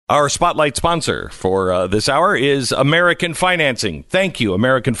Our spotlight sponsor for this hour is American Financing. Thank you,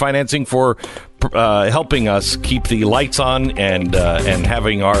 American Financing, for helping us keep the lights on and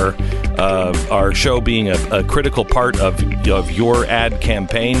having our show being a critical part of your ad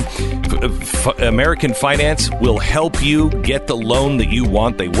campaign. American Finance will help you get the loan that you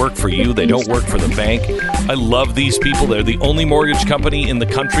want. They work for you. They don't work for the bank. I love these people. They're the only mortgage company in the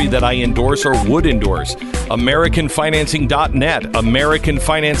country that I endorse or would endorse. AmericanFinancing.net.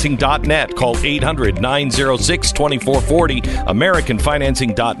 AmericanFinancing.net. Call 800-906-2440.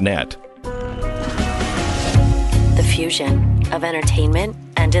 AmericanFinancing.net. The fusion of entertainment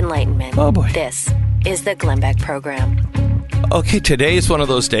and enlightenment. Oh, boy. This is the Glenn Beck Program. Okay, today is one of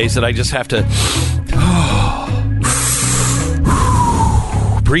those days that I just have to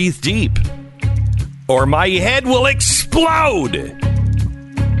breathe deep, or my head will explode.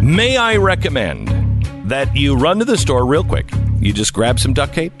 May I recommend that you run to the store real quick. You just grab some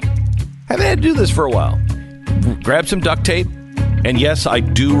duct tape. I've had to do this for a while. Grab some duct tape. And yes, I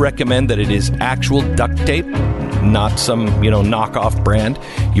do recommend that it is actual duct tape, not some, knockoff brand.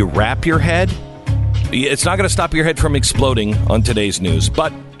 You wrap your head. It's not going to stop your head from exploding on today's news,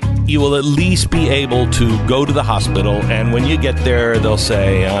 but you will at least be able to go to the hospital. And when you get there, they'll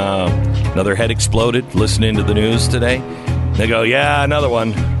say, another head exploded listening to the news today. They go, yeah, another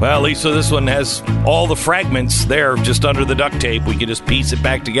one. Well, at least this one has all the fragments there just under the duct tape. We can just piece it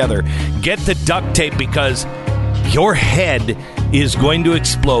back together. Get the duct tape because your head is going to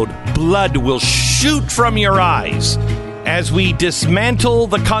explode. Blood will shoot from your eyes as we dismantle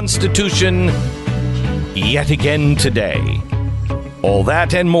the Constitution yet again today. All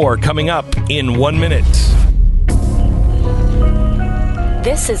that and more coming up in 1 minute.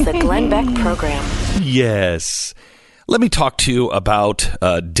 This is the Glenn Beck Program. Yes. Let me talk to you about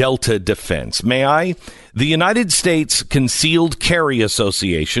Delta Defense. May I? The United States Concealed Carry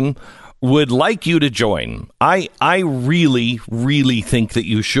Association would like you to join. I really, really think that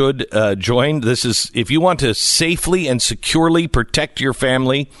you should join. This is, if you want to safely and securely protect your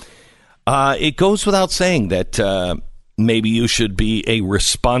family, it goes without saying that maybe you should be a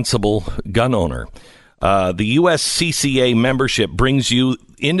responsible gun owner. The USCCA membership brings you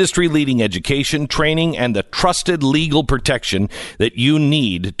industry-leading education, training, and the trusted legal protection that you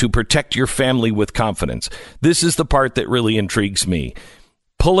need to protect your family with confidence. This is the part that really intrigues me.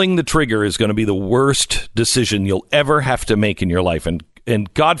 Pulling the trigger is going to be the worst decision you'll ever have to make in your life, and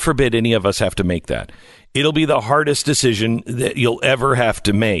God forbid any of us have to make that. It'll be the hardest decision that you'll ever have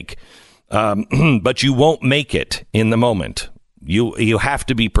to make, but you won't make it in the moment. You have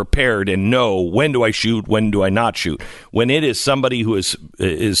to be prepared and know, when do I shoot, when do I not shoot. When it is somebody who is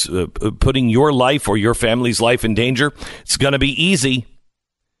putting your life or your family's life in danger, it's going to be easy.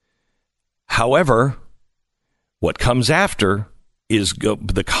 However, what comes after is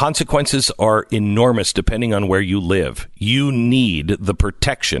the consequences are enormous depending on where you live. You need the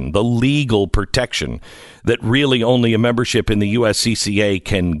protection, the legal protection that really only a membership in the USCCA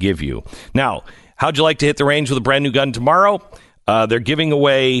can give you. Now, how'd you like to hit the range with a brand new gun tomorrow? They're giving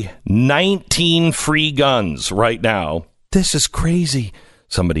away 19 free guns right now. This is crazy.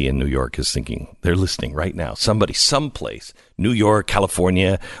 Somebody in New York is thinking, they're listening right now. Somebody, someplace, New York,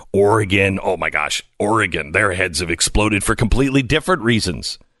 California, Oregon. Oh my gosh, Oregon. Their heads have exploded for completely different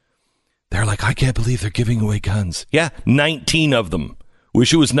reasons. They're like, I can't believe they're giving away guns. Yeah, 19 of them.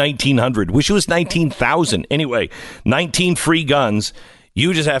 Wish it was 1,900. Wish it was 19,000. Anyway, 19 free guns.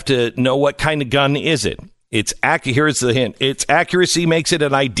 You just have to know what kind of gun is it. Here's the hint. Its accuracy makes it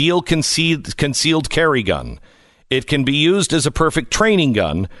an ideal concealed carry gun. It can be used as a perfect training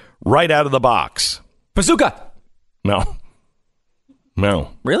gun right out of the box. Bazooka! No.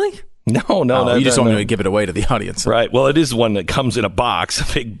 Really? No. You just want me to give it away to the audience. Right. Well, it is one that comes in a box,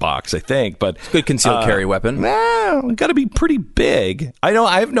 a big box, I think. But it's a good concealed carry weapon. Got to be pretty big. I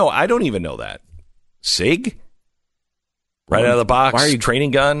don't even know that. SIG? Right out of the box. Why are you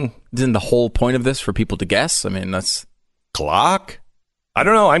training gun? Isn't the whole point of this for people to guess? I mean, that's Glock. I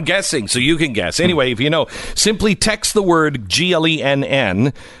don't know. I'm guessing, so you can guess. Anyway, if you know, simply text the word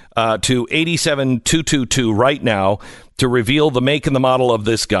GLENN to 87222 right now to reveal the make and the model of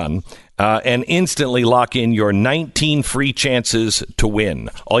this gun and instantly lock in your 19 free chances to win.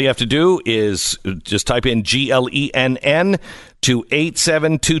 All you have to do is just type in GLENN to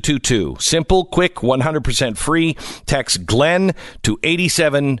 87222. Simple, quick, 100% free. Text Glenn to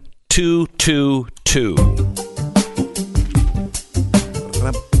 87222.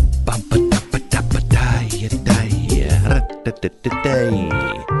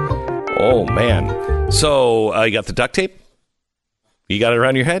 Oh, man. So, you got the duct tape? You got it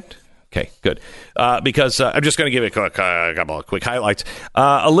around your head? Okay, good. Because I'm just going to give it a couple of quick highlights.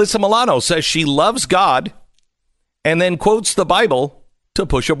 Alyssa Milano says she loves God and then quotes the Bible to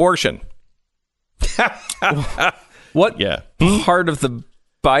push abortion. What part of the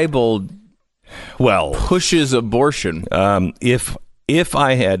Bible pushes abortion? If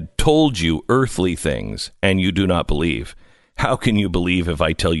I had told you earthly things and you do not believe, how can you believe if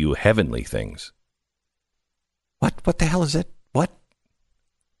I tell you heavenly things? What the hell is it? What?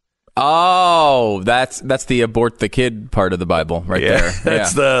 Oh, that's the abort the kid part of the Bible right there.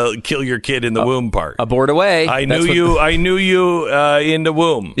 That's the kill your kid in the womb part. Abort away. I knew you in the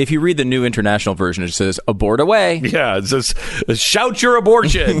womb. If you read the New International Version, it says abort away. Yeah, it says shout your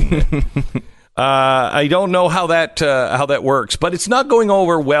abortion. I don't know how that works, but it's not going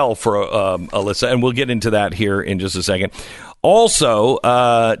over well for Alyssa, and we'll get into that here in just a second. Also,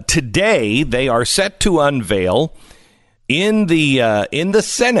 today they are set to unveil in the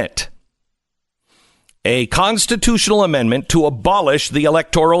Senate a constitutional amendment to abolish the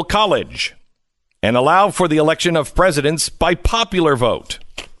Electoral College and allow for the election of presidents by popular vote.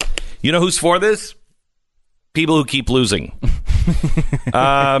 You know who's for this? People who keep losing.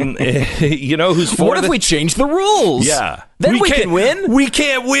 You know who's for What if we change the rules? Yeah. Then we can win? We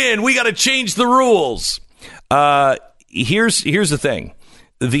can't win. We got to change the rules. Here's the thing.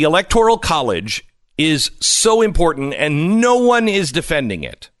 The Electoral College is so important and no one is defending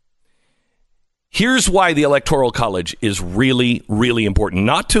it. Here's why the Electoral College is really, really important.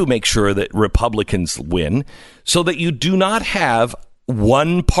 Not to make sure that Republicans win, so that you do not have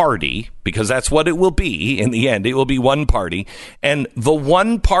one party, because that's what it will be in the end. It will be one party, and the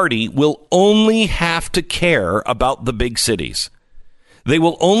one party will only have to care about the big cities. They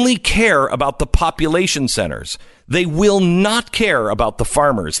will only care about the population centers. They will not care about the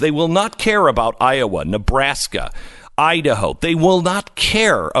farmers. They will not care about Iowa, Nebraska, Idaho. They will not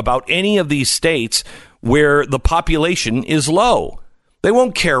care about any of these states where the population is low. They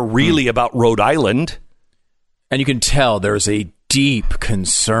won't care really about Rhode Island. And you can tell there's a deep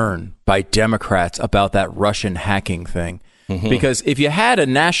concern by Democrats about that Russian hacking thing. Mm-hmm. Because if you had a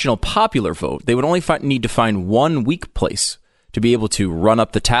national popular vote, they would only need to find one weak place to be able to run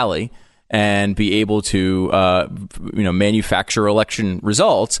up the tally and be able to manufacture election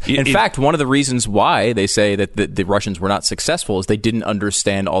results. In fact, one of the reasons why they say that the Russians were not successful is they didn't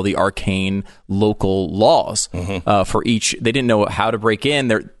understand all the arcane local laws for each. They didn't know how to break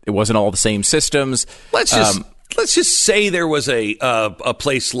in. It wasn't all the same systems. Let's just say there was a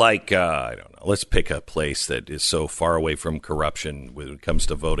place like I don't know. Let's pick a place that is so far away from corruption when it comes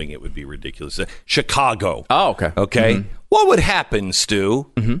to voting, it would be ridiculous. Chicago. Oh, okay. Okay. Mm-hmm. What would happen,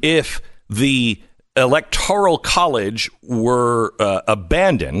 Stu, if the Electoral College were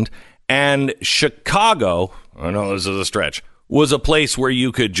abandoned and Chicago, I know this is a stretch, was a place where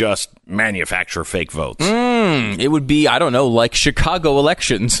you could just manufacture fake votes? It would be, I don't know, like Chicago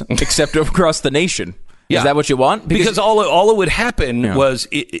elections, except across the nation. Yeah. Is that what you want? Because all it would happen was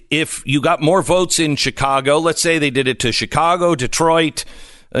if you got more votes in Chicago, let's say they did it to Chicago, Detroit,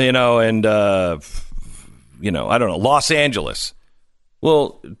 and I don't know, Los Angeles.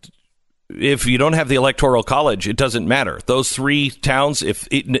 Well, if you don't have the Electoral College, it doesn't matter. Those three towns,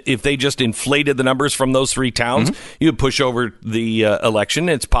 if they just inflated the numbers from those three towns, you push over the election.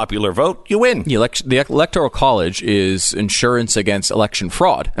 It's popular vote. You win. The Electoral College is insurance against election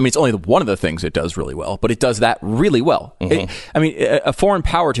fraud. I mean, it's only one of the things it does really well, but it does that really well. A foreign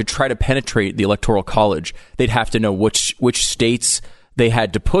power to try to penetrate the Electoral College, they'd have to know which states they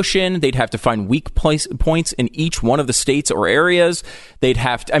had to push in. They'd have to find weak points in each one of the states or areas. They'd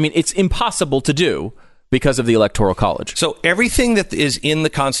have to, it's impossible to do because of the Electoral College. So everything that is in the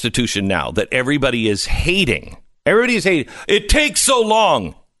Constitution now that everybody is hating, it takes so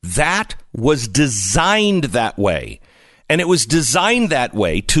long. That was designed that way. And it was designed that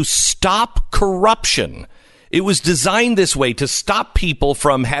way to stop corruption. It was designed this way to stop people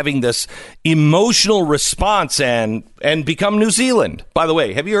from having this emotional response and become New Zealand. By the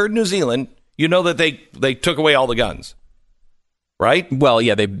way, have you heard New Zealand? You know that they took away all the guns, right? Well,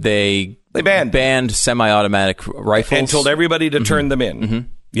 yeah, they banned semi-automatic rifles and told everybody to turn them in. Mm-hmm.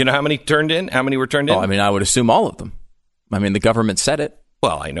 You know how many turned in? How many were turned in? I would assume all of them. The government said it.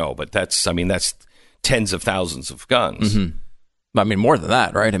 Well, I know, but that's tens of thousands of guns. Mm-hmm. More than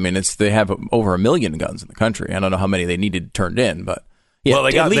that, right? They have over 1 million guns in the country. I don't know how many they needed turned in, but yeah, well,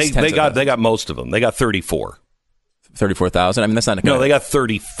 they got most of them. They got 34. 34,000. That's not no. They got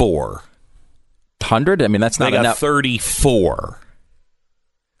 3400. That's not enough. They got 34.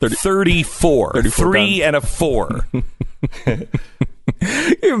 34. 3 and a 4.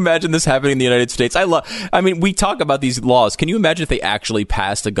 Can you imagine this happening in the United States? I mean, we talk about these laws. Can you imagine if they actually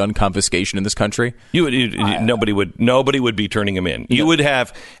passed a gun confiscation in this country? Nobody would be turning them in. You would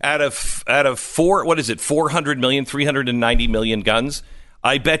have out of 400 million, 390 million guns.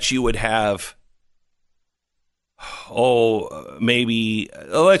 I bet you would have, let's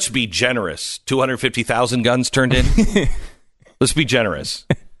be generous, 250,000 guns turned in. Let's be generous.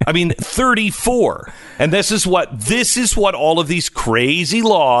 I mean, 34. And this is what all of these crazy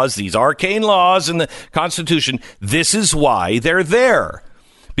laws, these arcane laws in the Constitution, this is why they're there.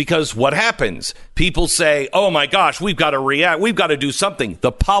 Because what happens? People say, oh, my gosh, we've got to react. We've got to do something.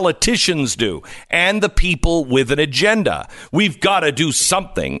 The politicians do. And the people with an agenda. We've got to do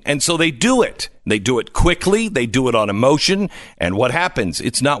something. And so they do it. They do it quickly. They do it on emotion. And what happens?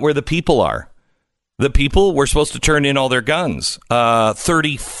 It's not where the people are. The people were supposed to turn in all their guns.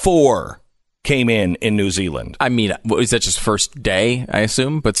 34 came in New Zealand. I mean, is that just first day, I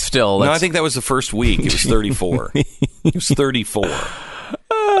assume? But still. No, I think that was the first week. It was 34. It was 34.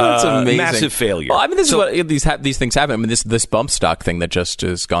 That's amazing. Massive failure. Well, I mean, this is what these things happen. I mean, this bump stock thing that just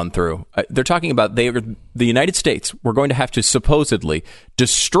has gone through. They're talking about the United States. We're going to have to supposedly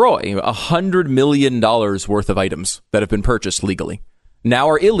destroy $100 million worth of items that have been purchased legally. Now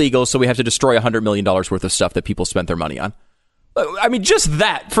are illegal, so we have to destroy $100 million worth of stuff that people spent their money on. I mean, just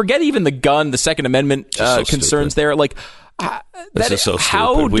that. Forget even the gun, the Second Amendment concerns there. Like, this is so stupid.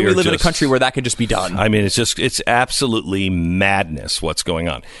 How do we live in a country where that could just be done? I mean, it's absolutely madness what's going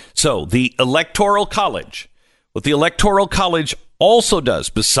on. So the Electoral College, what the Electoral College also does,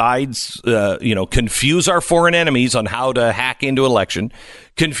 besides, confuse our foreign enemies on how to hack into election,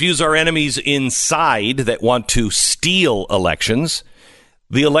 confuse our enemies inside that want to steal elections,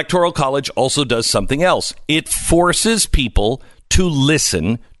 the Electoral College also does something else. It forces people to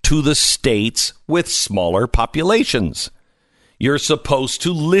listen to the states with smaller populations. You're supposed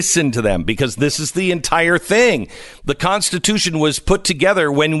to listen to them because this is the entire thing. The Constitution was put together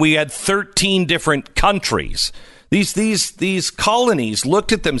when we had 13 different countries. These colonies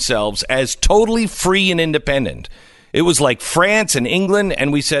looked at themselves as totally free and independent. It was like France and England,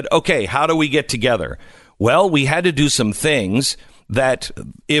 and we said, okay, how do we get together? Well, we had to do some things that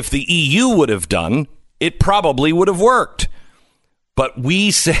if the EU would have done, it probably would have worked. But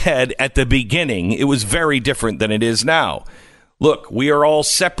we said at the beginning it was very different than it is now. Look, we are all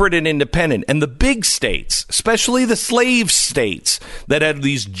separate and independent. And the big states, especially the slave states that had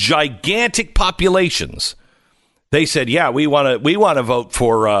these gigantic populations, they said, yeah, we want to vote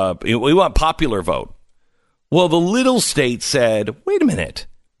for, we want popular vote. Well, the little states said, wait a minute,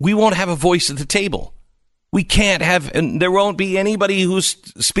 we won't have a voice at the table. We can't have, and there won't be anybody who's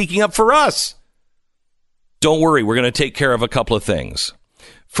speaking up for us. Don't worry, we're going to take care of a couple of things.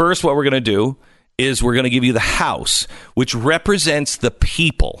 First, what we're going to do is we're going to give you the House, which represents the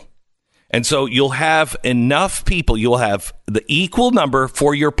people. And so you'll have enough people, you'll have the equal number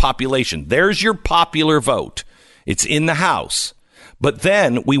for your population. There's your popular vote. It's in the House. But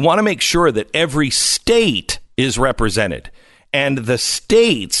then we want to make sure that every state is represented. And the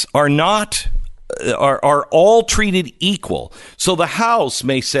states are all treated equal. So the House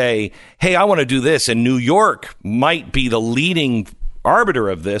may say, hey, I want to do this. And New York might be the leading arbiter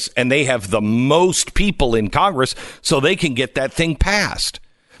of this. And they have the most people in Congress, so they can get that thing passed.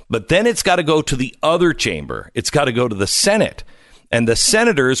 But then it's got to go to the other chamber. It's got to go to the Senate. And the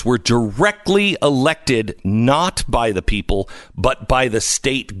senators were directly elected not by the people, but by the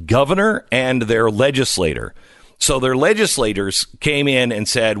state governor and their legislator. So their legislators came in and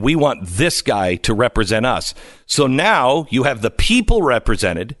said, we want this guy to represent us. So now you have the people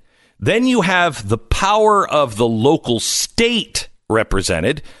represented. Then you have the power of the local state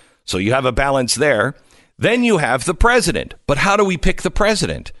represented. So you have a balance there. Then you have the president. But how do we pick the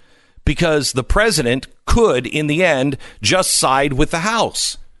president? Because the president could, in the end, just side with the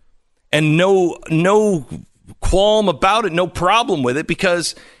House. And no qualm about it, no problem with it,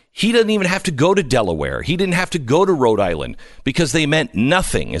 because he doesn't even have to go to Delaware. He didn't have to go to Rhode Island because they meant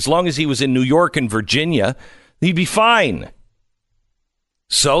nothing. As long as he was in New York and Virginia, he'd be fine.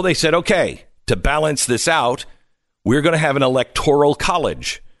 So they said, okay, to balance this out, we're going to have an electoral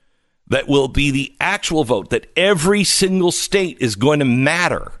college that will be the actual vote, that every single state is going to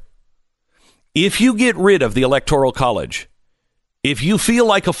matter. If you get rid of the Electoral College, if you feel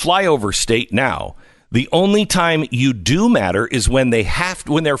like a flyover state now, the only time you do matter is when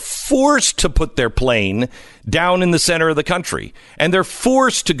they're forced to put their plane down in the center of the country, and they're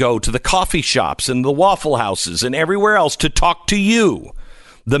forced to go to the coffee shops and the Waffle Houses and everywhere else to talk to you.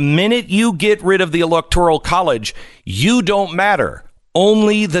 The minute you get rid of the Electoral College, you don't matter.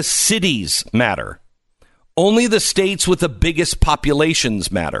 Only the cities matter. Only the states with the biggest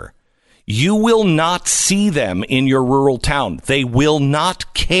populations matter. You will not see them in your rural town. They will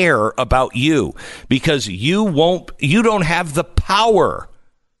not care about you because you don't have the power.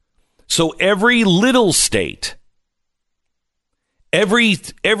 So every little state, every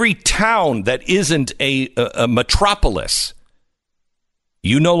town that isn't a metropolis,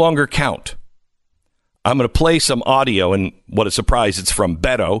 you no longer count. I'm going to play some audio, and what a surprise, it's from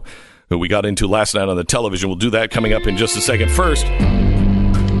Beto, who we got into last night on the television. We'll do that coming up in just a second. First,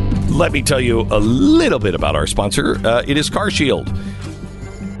 let me tell you a little bit about our sponsor. It is CarShield.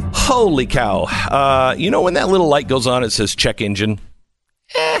 Holy cow. You know when that little light goes on, it says check engine?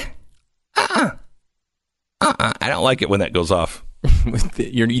 I don't like it when that goes off.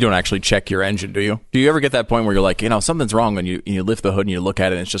 You don't actually check your engine, do you? Do you ever get that point where you're like, something's wrong when you lift the hood and you look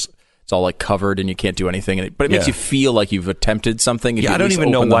at it and it's all like covered and you can't do anything. But it makes you feel like you've attempted something. I don't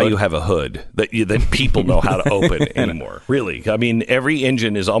even know why you have a hood that people know how to open anymore. Really. I mean, every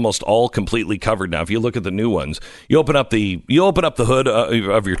engine is almost all completely covered now. If you look at the new ones, you open up the hood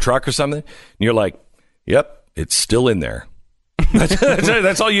of your truck or something, and you're like, yep, it's still in there.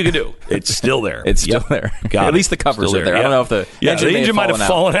 That's all you can do. It's still there. It's still there. At least the covers are there. I don't know if the engine might have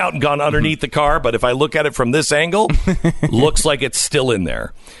fallen out and gone underneath the car, but if I look at it from this angle, looks like it's still in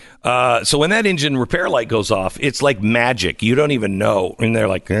there. So when that engine repair light goes off, it's like magic. You don't even know. And they're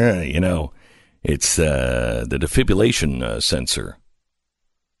like, it's the defibrillation sensor.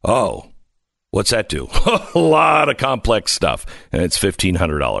 Oh, what's that do? A lot of complex stuff. And it's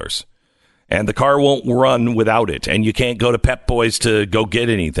 $1,500. And the car won't run without it. And you can't go to Pep Boys to go get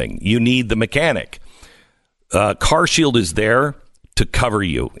anything. You need the mechanic. CarShield is there to cover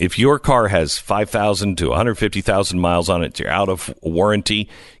you. If your car has 5,000 to 150,000 miles on it, you're out of warranty,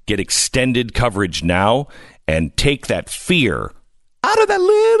 get extended coverage now and take that fear out of that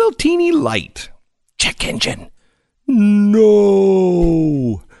little teeny light. Check engine.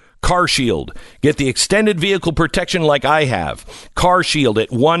 No. CarShield. Get the extended vehicle protection like I have. CarShield at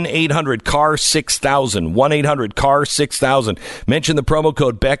 1-800-CAR-6000. 1-800-CAR-6000. Mention the promo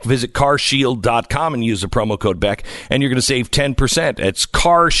code Beck. Visit carshield.com and use the promo code Beck, and you're going to save 10%. It's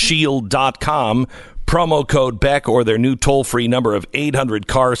carshield.com. Promo code Beck or their new toll-free number of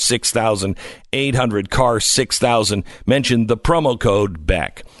 800-CAR-6000. 800-CAR-6000. Mention the promo code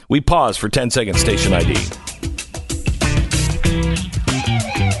Beck. We pause for 10 seconds. Station ID.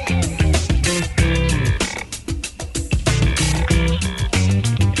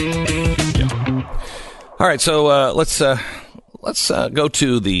 All right, so let's go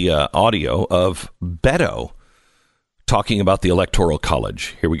to the audio of Beto talking about the Electoral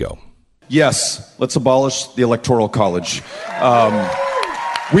College. Here we go. Yes, let's abolish the Electoral College.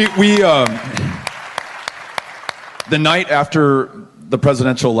 The night after the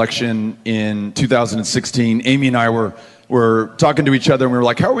presidential election in 2016, Amy and I were talking to each other, and we were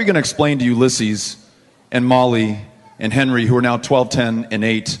like, how are we going to explain to Ulysses and Molly and Henry, who are now 12, 10, and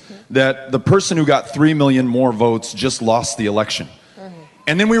 8, that the person who got 3 million more votes just lost the election?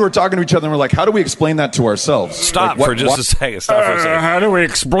 And then we were talking to each other, and we're like, how do we explain that to ourselves? Stop for just a second. How do we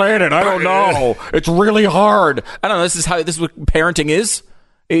explain it? I don't know. It's really hard. I don't know. This is what parenting is.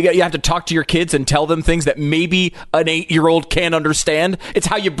 You have to talk to your kids and tell them things that maybe an 8-year-old can't understand. It's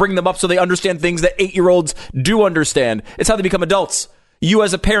how you bring them up so they understand things that 8-year-olds do understand. It's how they become adults. You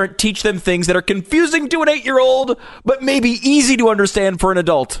as a parent teach them things that are confusing to an 8-year-old, but maybe easy to understand for an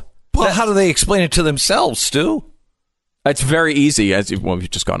adult. Well, how do they explain it to themselves, Stu? It's very easy.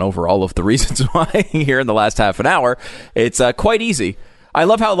 We've just gone over all of the reasons why here in the last half an hour. It's quite easy. I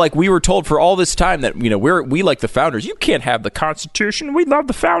love how we were told for all this time that we like the founders. You can't have the Constitution. We love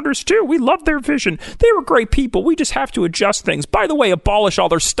the founders too. We love their vision. They were great people. We just have to adjust things. By the way, abolish all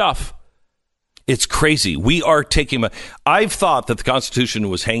their stuff. It's crazy. We are taking. I've thought that the Constitution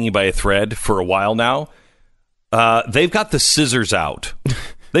was hanging by a thread for a while now. They've got the scissors out.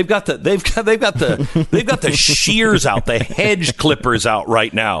 They've got the shears out, the hedge clippers out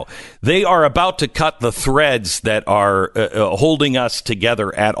right now. They are about to cut the threads that are holding us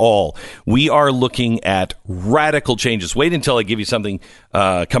together at all. We are looking at radical changes. Wait until I give you something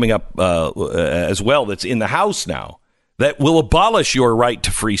coming up as well that's in the House now that will abolish your right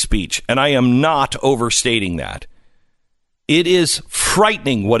to free speech. And I am not overstating that. It is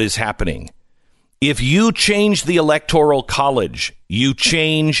frightening what is happening. If you change the Electoral College, you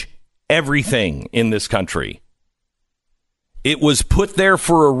change everything in this country. It was put there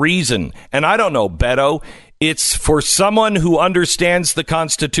for a reason. And I don't know, Beto, it's for someone who understands the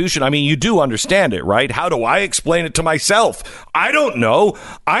Constitution. I mean, you do understand it, right? How do I explain it to myself? I don't know.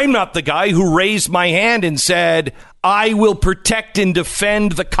 I'm not the guy who raised my hand and said, I will protect and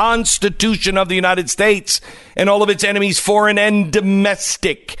defend the Constitution of the United States and all of its enemies, foreign and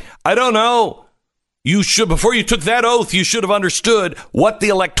domestic. I don't know. You should, before you took that oath, you should have understood what the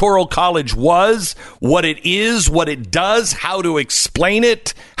Electoral College was, what it is, what it does, how to explain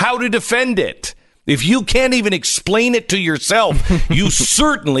it, how to defend it. If you can't even explain it to yourself, you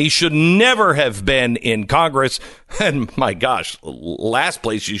certainly should never have been in Congress. And my gosh, last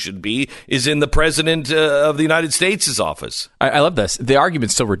place you should be is in the President of the United States' office. I love this. The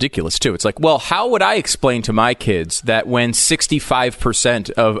argument's so ridiculous, too. It's like, well, how would I explain to my kids that when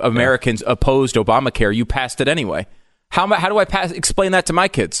 65% of Americans opposed Obamacare, you passed it anyway? How do I explain that to my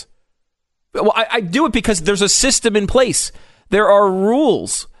kids? Well, I do it because there's a system in place. There are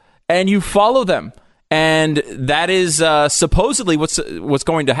rules. And you follow them, and that is supposedly what's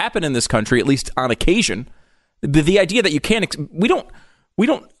going to happen in this country, at least on occasion. The idea that you can't we don't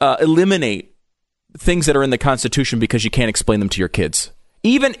eliminate things that are in the Constitution because you can't explain them to your kids.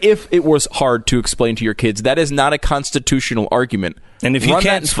 Even if it was hard to explain to your kids, that is not a constitutional argument. And if you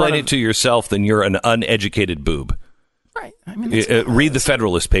can't explain it to yourself, then you're an uneducated boob. Right. I mean, read the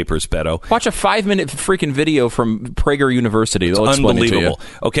Federalist Papers, Beto. Watch a 5-minute freaking video from Prager University. They'll explain it to you.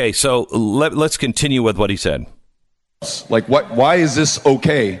 Okay, so let's continue with what he said. Like, why is this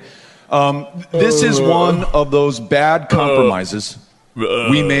okay? This is one of those bad compromises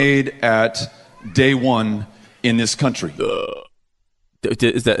we made at day one in this country.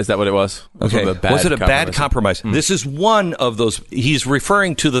 Is that what it was? Okay. Was it a bad compromise? Mm-hmm. This is one of those. He's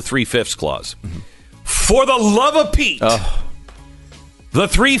referring to the 3/5 clause. Mm-hmm. For the love of Pete, the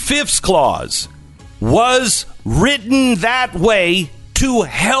 3/5 clause was written that way to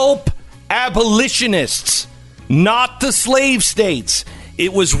help abolitionists, not the slave states.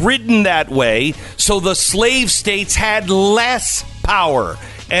 It was written that way so the slave states had less power.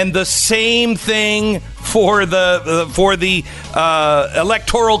 And the same thing for the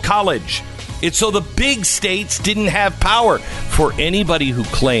Electoral College. It's so the big states didn't have power. For anybody who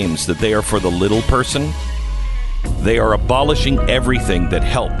claims that they are for the little person, they are abolishing everything that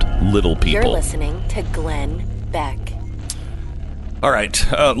helped little people. You're listening to Glenn Beck. All right.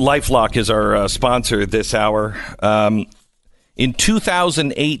 LifeLock is our sponsor this hour. In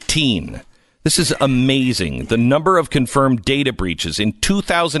 2018, this is amazing. The number of confirmed data breaches in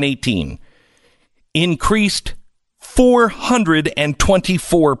 2018 increased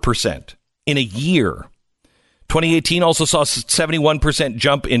 424%. In a year. 2018 also saw a 71%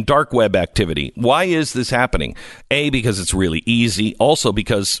 jump in dark web activity. Why is this happening? A, because it's really easy. Also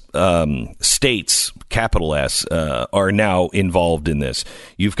because states, capital S, are now involved in this.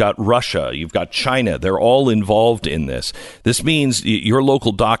 You've got Russia. You've got China. They're all involved in this. This means your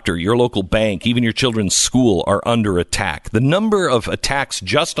local doctor, your local bank, even your children's school are under attack. The number of attacks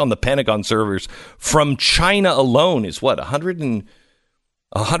just on the Pentagon servers from China alone is what,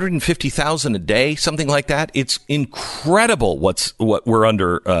 150,000 a day, something like that. It's incredible what we're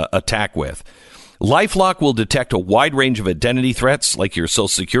under attack with. LifeLock will detect a wide range of identity threats, like your social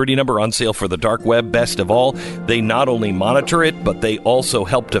security number on sale for the dark web. Best of all, they not only monitor it, but they also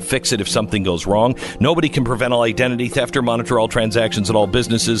help to fix it if something goes wrong. Nobody can prevent all identity theft or monitor all transactions at all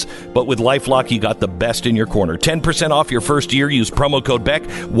businesses, but with LifeLock, you got the best in your corner. 10% off your first year. Use promo code Beck.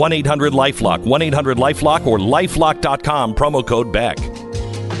 1-800-LifeLock. 1-800-LifeLock or lifelock.com. Promo code Beck.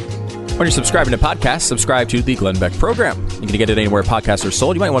 When you're subscribing to podcasts, subscribe to the Glenn Beck program. You can get it anywhere podcasts are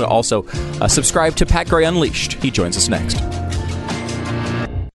sold. You might want to also subscribe to Pat Gray Unleashed. He joins us next.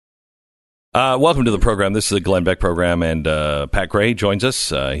 Welcome to the program. This is the Glenn Beck program, and Pat Gray joins us.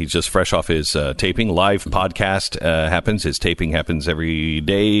 He's just fresh off his taping. Live podcast happens. His taping happens every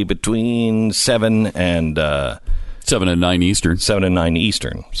day between 7 and 7 and 9 Eastern. 7 and 9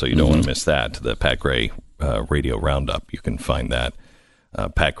 Eastern. So you don't want to miss that. The Pat Gray Radio Roundup. You can find that.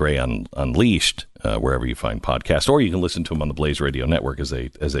 Pat Gray Unleashed, wherever you find podcasts, or you can listen to them on the Blaze Radio Network as they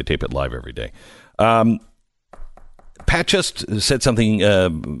tape it live every day. Pat just said something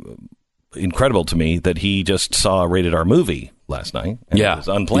incredible to me, that he just saw a rated R movie last night. And it was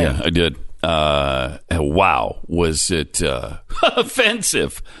unplanned. Yeah, I did. Wow, was it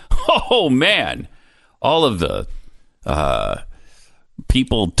offensive? Oh man, all of the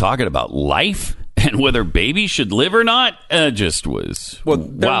people talking about life and whether babies should live or not, just was,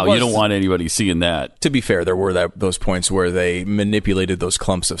 wow, you don't want anybody seeing that. To be fair, there were those points where they manipulated those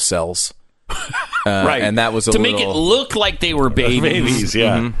clumps of cells. Right. And that was to make it look like they were babies.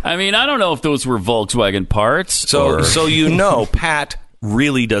 Yeah. Mm-hmm. I mean, I don't know if those were Volkswagen parts. So Pat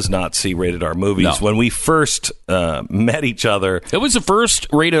really does not see rated R movies. No. When we first met each other, it was the first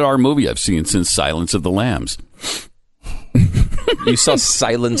rated R movie I've seen since Silence of the Lambs. You saw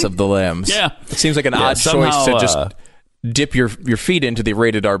Silence of the Lambs. Yeah. It seems like an odd somehow, choice to just dip your feet into the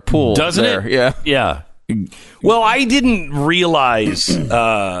rated R pool. Doesn't there. it? Yeah. Yeah. Well, I didn't realize,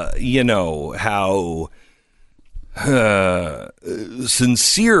 how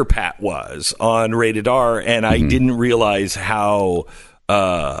sincere Pat was on Rated R, and I didn't realize how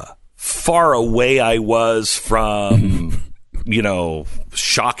far away I was from,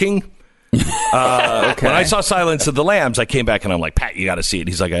 shocking. When I saw Silence of the Lambs, I came back and I'm like, Pat, you got to see it.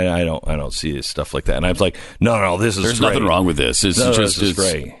 He's like, I don't see stuff like that. And I was like, no, this is There's great. nothing wrong with this. It's This is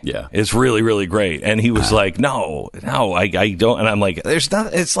great. Yeah. It's really, really great. And he was like, no, I don't. And I'm like, there's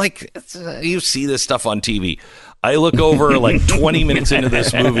not. It's like you see this stuff on TV. I look over like 20 minutes into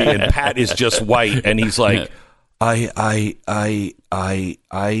this movie, and Pat is just white, and he's like, I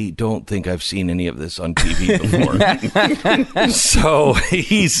don't think I've seen any of this on TV before. So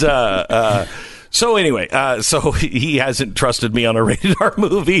he's so he hasn't trusted me on a rated R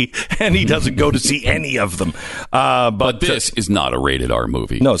movie, and he doesn't go to see any of them. But this is not a rated R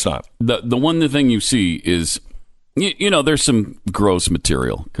movie. No, it's not. The one thing you see is, there's some gross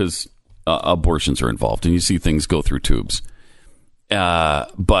material because abortions are involved, and you see things go through tubes.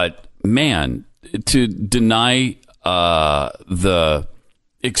 But man, to deny the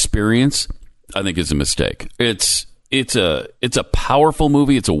experience, I think is a mistake. It's a powerful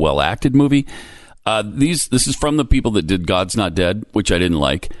movie. It's a well acted movie. This is from the people that did God's Not Dead, which I didn't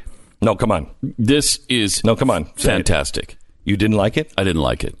like. No, come on. This is fantastic. You didn't like it? I didn't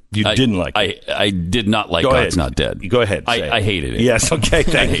like it. You didn't like it? I did not like God's Not Dead. Go ahead. I hated it. Yes, okay.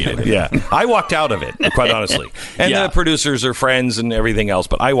 Thank you. Yeah. I walked out of it, quite honestly. And the producers are friends and everything else,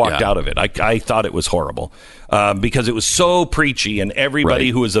 but I walked out of it. I thought it was horrible because it was so preachy, and everybody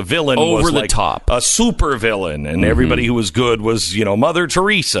who was a villain over was the like top, a super villain, and everybody who was good was, Mother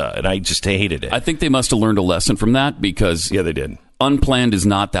Teresa, and I just hated it. I think they must have learned a lesson from that because they did. Unplanned is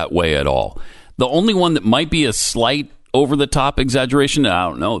not that way at all. The only one that might be a slight over-the-top exaggeration, I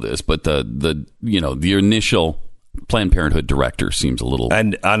don't know this, but the initial Planned Parenthood director seems a little...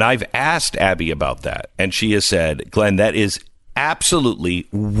 And I've asked Abby about that, and she has said, Glenn, that is absolutely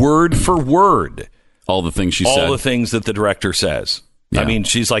word for word. All the things she said. All the things that the director says. Yeah. I mean,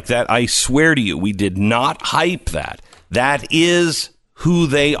 she's like that. I swear to you, we did not hype that. That is who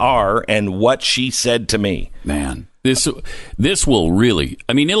they are and what she said to me. Man, this will really...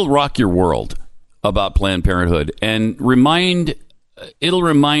 I mean, it'll rock your world about Planned Parenthood, and it'll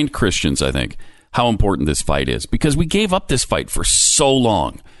remind Christians, I think, how important this fight is, because we gave up this fight for so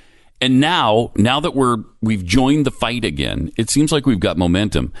long, and now that we've joined the fight again, it seems like we've got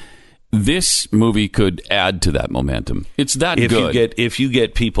momentum. This movie could add to that momentum. It's that good. If you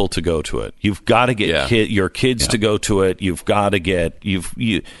get people to go to it, you've got to get your kids to go to it. You've got to get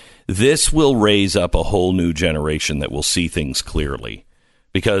this will raise up a whole new generation that will see things clearly,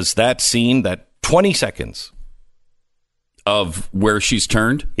 because that scene, that 20 seconds of where she's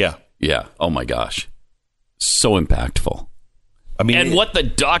turned. Yeah. Oh my gosh. So impactful. I mean, and what the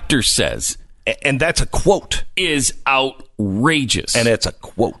doctor says, and that's a quote, is outrageous. And it's a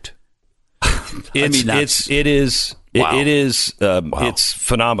quote. It's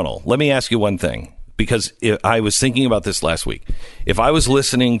phenomenal. Let me ask you one thing, because I was thinking about this last week. If I was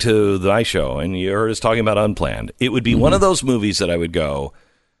listening to my show and you heard us talking about Unplanned, it would be one of those movies that I would go,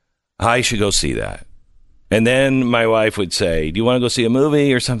 I should go see that. And then my wife would say, do you want to go see a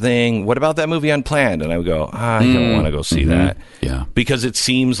movie or something? What about that movie Unplanned? And I would go, I don't want to go see that. Yeah. Because it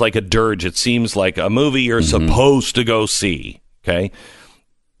seems like a dirge. It seems like a movie you're supposed to go see. Okay.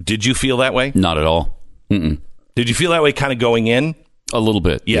 Did you feel that way? Not at all. Did you feel that way kind of going in? A little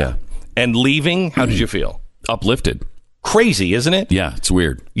bit. Yeah. And leaving, how did you feel? Uplifted. Crazy, isn't it? Yeah, it's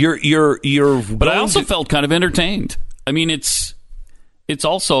weird. But I also felt kind of entertained. I mean, it's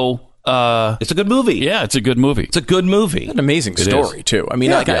also... it's a good movie. Yeah, it's a good movie. It's a good movie. It's an amazing story, too. I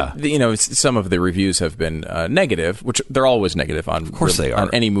mean, some of the reviews have been negative, which they're always negative on. Of course they are. On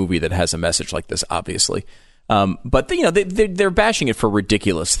any movie that has a message like this, obviously. But they're bashing it for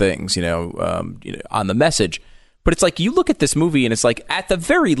ridiculous things, on the message. But it's like, you look at this movie and it's like, at the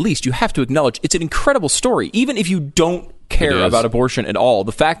very least, you have to acknowledge it's an incredible story, even if you don't care about abortion at all.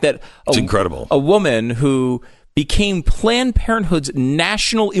 The fact that it's incredible. A woman who became Planned Parenthood's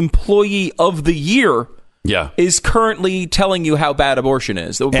National Employee of the Year is currently telling you how bad abortion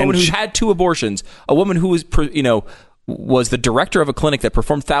is. The woman who had 2 abortions, a woman who was, was the director of a clinic that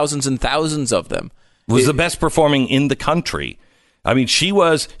performed thousands and thousands of them. Was the best performing in the country. I mean,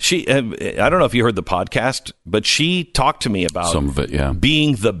 I don't know if you heard the podcast, but she talked to me about some of it,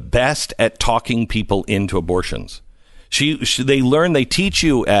 being the best at talking people into abortions. They teach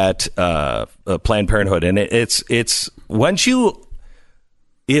you at Planned Parenthood, and it's once you,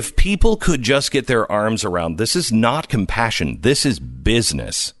 if people could just get their arms around, this is not compassion, this is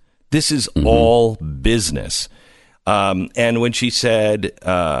business. This is all business. And when she said,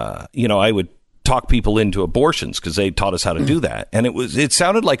 I would talk people into abortions because they taught us how to do that, and it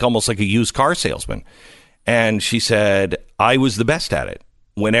sounded like almost like a used car salesman. And she said, I was the best at it.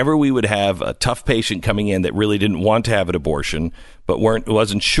 Whenever we would have a tough patient coming in that really didn't want to have an abortion but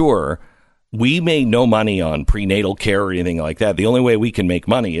wasn't sure, we made no money on prenatal care or anything like that. The only way we can make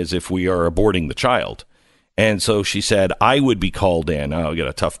money is if we are aborting the child. And so she said, I would be called in. Oh, we got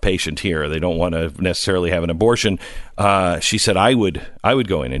a tough patient here. They don't want to necessarily have an abortion. She said, I would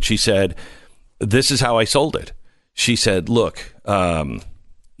go in. And she said, this is how I sold it. She said, look, you're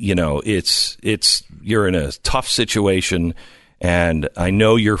in a tough situation, and I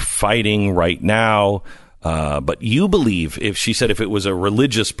know you're fighting right now, but you believe, if it was a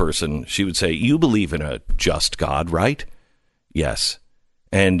religious person, she would say, you believe in a just God, right? Yes.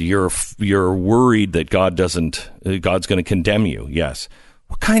 And you're worried that God's going to condemn you. Yes.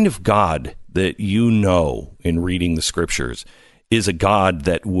 What kind of God that you know in reading the scriptures is a God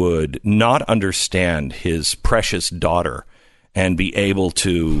that would not understand his precious daughter and be able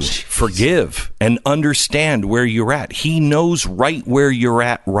to forgive and understand where you're at? He knows right where you're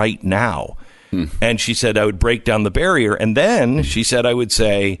at right now. And she said, I would break down the barrier. And then she said, I would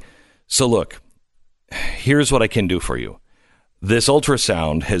say, so look, here's what I can do for you. This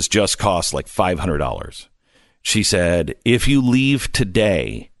ultrasound has just cost like $500. She said, if you leave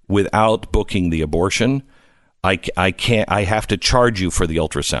today without booking the abortion, I have to charge you for the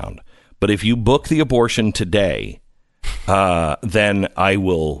ultrasound. But if you book the abortion today, then I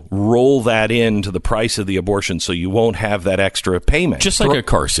will roll that into the price of the abortion, so you won't have that extra payment. Just like a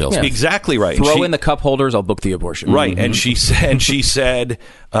car salesman. Yeah. Exactly right. Throw in the cup holders, I'll book the abortion. Right. And she said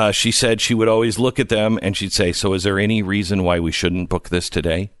she would always look at them and she'd say, so is there any reason why we shouldn't book this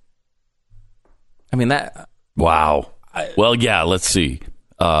today? I mean, that... Wow. Well, yeah, let's see.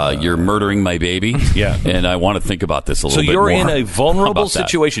 You're murdering my baby. Yeah. And I want to think about this a little bit more. So you're in a vulnerable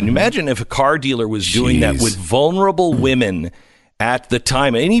situation. Imagine if a car dealer was doing that with vulnerable women at the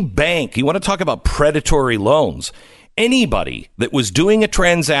time. Any bank, you want to talk about predatory loans. Anybody that was doing a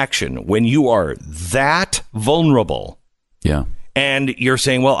transaction when you are that vulnerable. Yeah. And you're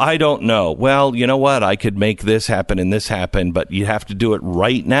saying, well, I don't know. Well, you know what? I could make this happen and this happen, but you have to do it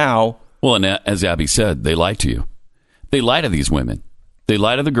right now. Well, and as Abby said, they lie to you. They lie to these women. They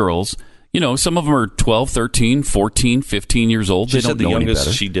lie to the girls. Some of them are 12, 13, 14, 15 years old. She they don't said the know youngest any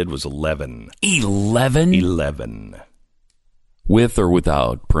better. she did was 11. 11? 11. With or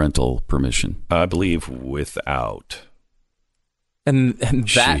without parental permission? I believe without. And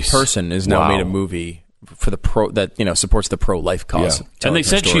that person is now made a movie for that supports the pro-life cause. Yeah. And they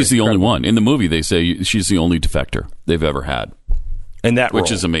said she's the only one. In the movie, they say she's the only defector they've ever had. In that role.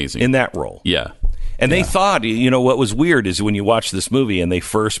 Which is amazing. In that role. Yeah. And they thought, what was weird is when you watch this movie and they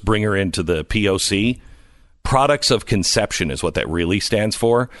first bring her into the POC, products of conception is what that really stands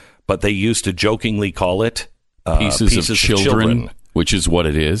for, but they used to jokingly call it pieces of children, which is what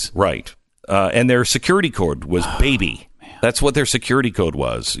it is. Right. And their security code was baby. That's what their security code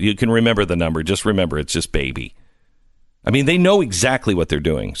was. You can remember the number. Just remember, it's just baby. I mean, they know exactly what they're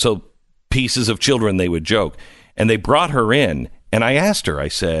doing. So pieces of children, they would joke. And they brought her in, and I asked her, I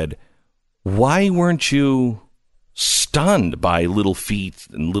said, why weren't you stunned by little feet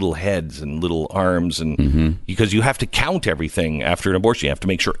and little heads and little arms? And because you have to count everything after an abortion. You have to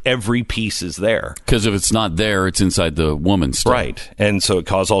make sure every piece is there. Because if it's not there, it's inside the woman's stomach. Right. And so it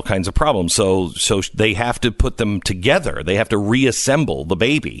caused all kinds of problems. So they have to put them together. They have to reassemble the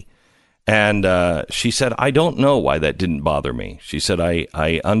baby. And she said, I don't know why that didn't bother me. She said,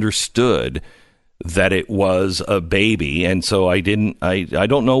 I understood that it was a baby. And so I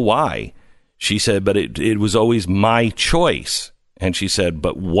don't know why. She said, but it was always my choice. And she said,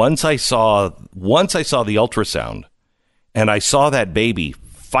 but once I saw the ultrasound and I saw that baby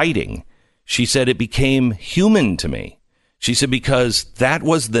fighting, she said it became human to me. She said, because that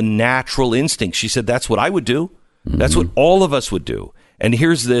was the natural instinct. She said, that's what I would do. That's what all of us would do. And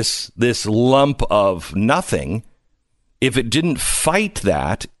here's this lump of nothing. If it didn't fight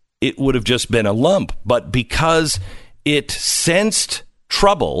that, it would have just been a lump. But because it sensed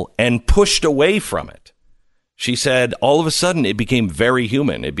trouble and pushed away from it, she said, all of a sudden it became very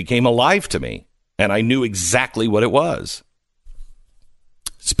human. It became alive to me, and I knew exactly what it was.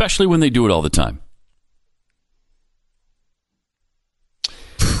 Especially when they do it all the time.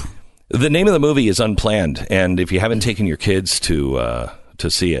 The name of the movie is Unplanned, and if you haven't taken your kids to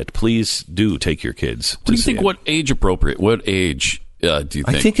to see it, please do take your kids. What do you think? What age appropriate? What age do you think?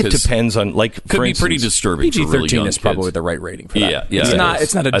 I think it depends on, like, could for be instance, pretty disturbing. PG-13 for really young is kids. probably the right rating for that. Yeah,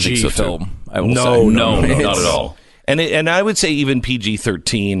 It's not a G so, film. I will No, say. no, not at all. And I would say even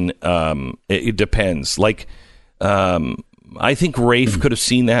PG-13, it depends. Like, I think Rafe could have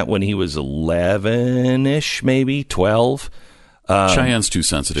seen that when he was 11-ish, maybe 12. Cheyenne's too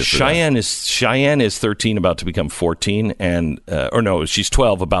sensitive. For that. Cheyenne is 13, about to become 14, and or no, she's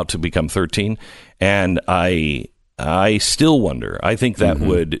 12, about to become 13. And I still wonder. I think that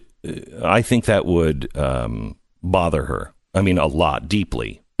would bother her. I mean, a lot,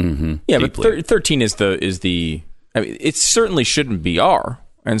 deeply. Mm-hmm. Yeah, Deeply. but 13 is the. I mean, it certainly shouldn't be R.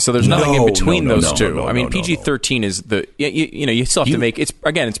 And so there's nothing in between those two. I mean, PG-13 is the you still have to make it's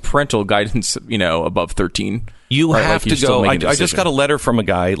parental guidance. Above 13. You right? have like to go. I just got a letter from a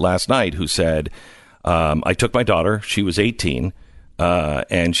guy last night who said, I took my daughter. She was 18,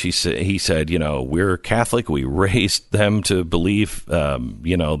 and he said, we're Catholic. We raised them to believe,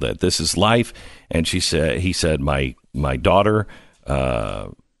 that this is life. And he said, my daughter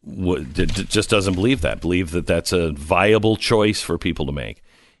just doesn't believe that. That's a viable choice for people to make.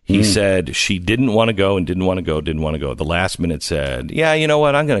 He said she didn't want to go. The last minute said, yeah, you know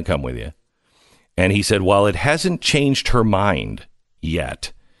what? I'm going to come with you. And he said, while it hasn't changed her mind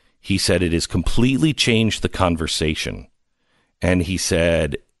yet, he said it has completely changed the conversation. And he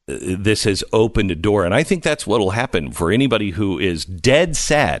said, this has opened a door. And I think that's what will happen for anybody who is dead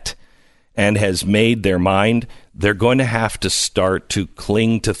set and has made their mind. They're going to have to start to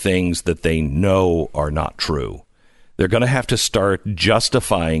cling to things that they know are not true. They're going to have to start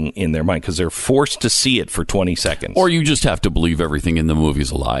justifying in their mind because they're forced to see it for 20 seconds. Or you just have to believe everything in the movie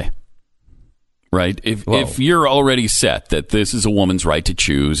is a lie. Right? If you're already set that this is a woman's right to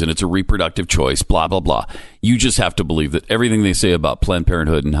choose and it's a reproductive choice, blah, blah, blah, you just have to believe that everything they say about Planned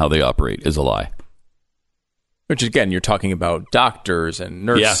Parenthood and how they operate is a lie. Which, again, you're talking about doctors and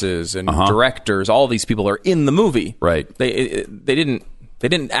nurses and directors. All these people are in the movie. Right. They didn't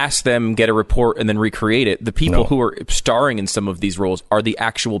ask them, get a report, and then recreate it. The people who are starring in some of these roles are the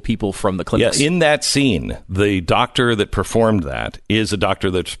actual people from the clinics. Yeah, in that scene, the doctor that performed that is a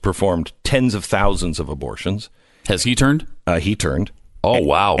doctor that's performed tens of thousands of abortions. Has he turned? He turned. Oh,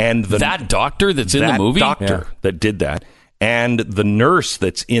 wow. And that doctor that's in the movie? That doctor that did that. And the nurse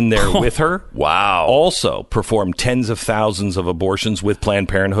that's in there with her also performed tens of thousands of abortions with Planned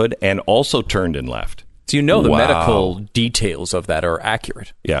Parenthood and also turned and left. So the medical details of that are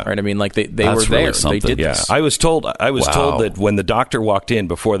accurate. Yeah. Right? I mean, like they were really there. Something. They did this. I was told that when the doctor walked in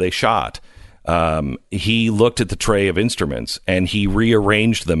before they shot, he looked at the tray of instruments and he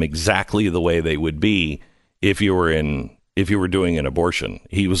rearranged them exactly the way they would be if you were doing an abortion.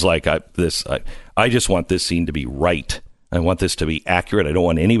 He was like, I just want this scene to be right. I want this to be accurate. I don't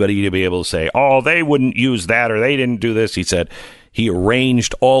want anybody to be able to say, oh, they wouldn't use that or they didn't do this. He said he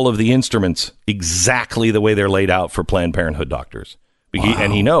arranged all of the instruments exactly the way they're laid out for Planned Parenthood doctors.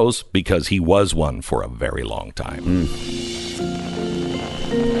 And he knows because he was one for a very long time.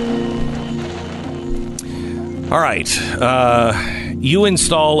 All right. You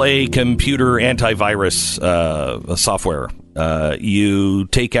install a computer antivirus software. You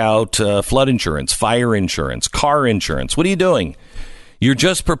take out flood insurance, fire insurance, car insurance. What are you doing? You're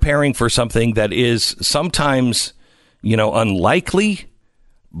just preparing for something that is sometimes, unlikely,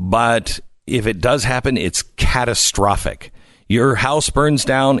 but if it does happen, it's catastrophic. Your house burns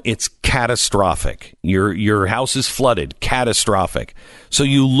down, it's catastrophic. Your house is flooded, catastrophic. So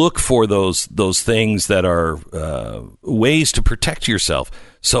you look for those things that are ways to protect yourself.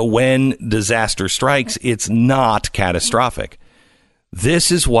 So when disaster strikes, it's not catastrophic.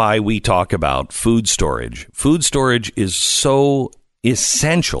 This is why we talk about food storage. Food storage is so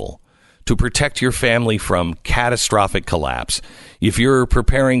essential to protect your family from catastrophic collapse. If you're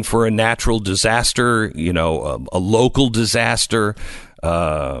preparing for a natural disaster, a local disaster,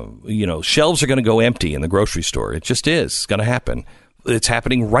 shelves are going to go empty in the grocery store. It just is. It's going to happen. It's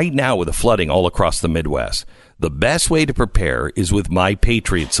happening right now with the flooding all across the Midwest. The best way to prepare is with My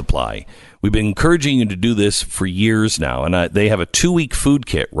Patriot Supply. We've been encouraging you to do this for years now, and they have a 2-week food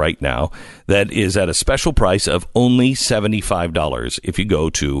kit right now that is at a special price of only $75 if you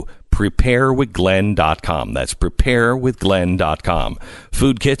go to preparewithglenn.com. That's preparewithglenn.com.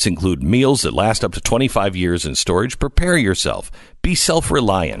 Food kits include meals that last up to 25 years in storage. Prepare yourself. Be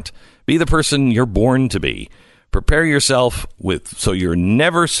self-reliant. Be the person you're born to be. Prepare yourself so you're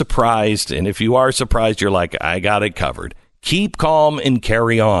never surprised. And if you are surprised, you're like, I got it covered. Keep calm and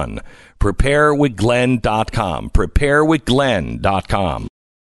carry on. Preparewithglenn.com. Preparewithglenn.com.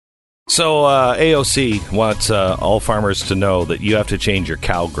 So AOC wants all farmers to know that you have to change your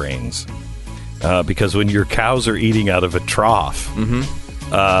cow grains because when your cows are eating out of a trough,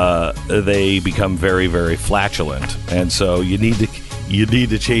 they become very, very flatulent, and so you need to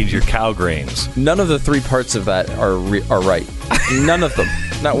change your cow grains. None of the three parts of that are right. None of them.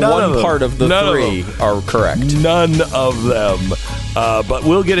 Not one part of the three are correct. None of them. But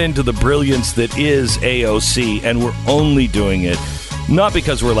we'll get into the brilliance that is AOC, and we're only doing it not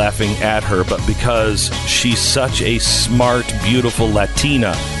because we're laughing at her, but because she's such a smart, beautiful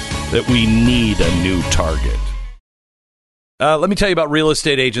Latina that we need a new target. Let me tell you about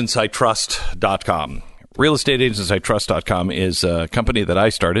realestateagentsitrust.com. Realestateagentsitrust.com is a company that I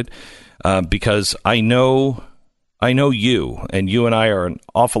started because I know you, and you and I are an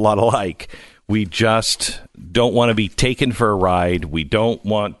awful lot alike. We just don't want to be taken for a ride. We don't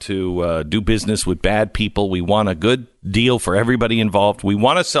want to do business with bad people. We want a good deal for everybody involved. We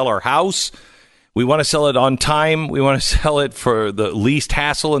want to sell our house. We want to sell it on time. We want to sell it for the least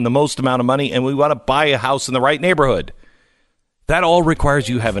hassle and the most amount of money. And we want to buy a house in the right neighborhood. That all requires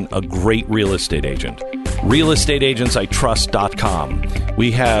you having a great real estate agent. Realestateagentsitrust.com.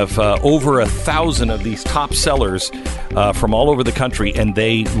 We have over 1,000 of these top sellers from all over the country, and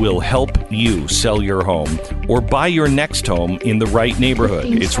they will help you sell your home or buy your next home in the right neighborhood.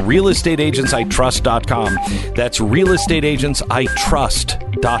 It's realestateagentsitrust.com. That's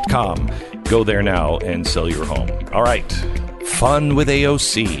realestateagentsitrust.com. Go there now and sell your home. All right. Fun with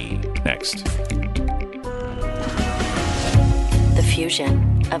AOC next. The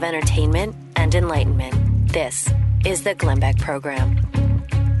fusion of entertainment and enlightenment. This is the Glenn Beck Program.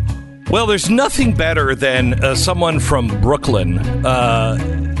 Well, there's nothing better than someone from Brooklyn,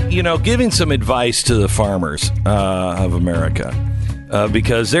 giving some advice to the farmers of America,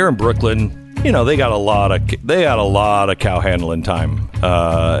 because they're in Brooklyn. You know, they got a lot of cow handling time.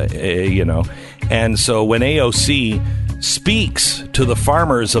 And so when AOC speaks to the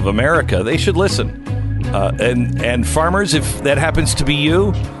farmers of America, they should listen. And farmers, if that happens to be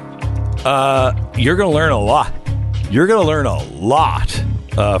you, you're going to learn a lot. You're going to learn a lot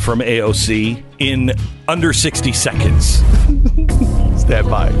from AOC in under 60 seconds. Stand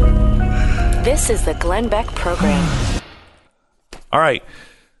by. This is the Glenn Beck Program. All right.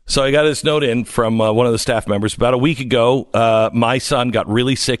 So I got this note in from one of the staff members. About a week ago, my son got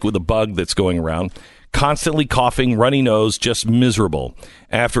really sick with a bug that's going around. Constantly coughing, runny nose, just miserable.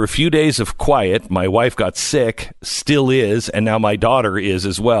 After a few days of quiet, my wife got sick, still is, and now my daughter is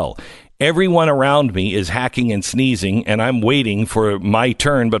as well. Everyone around me is hacking and sneezing, and I'm waiting for my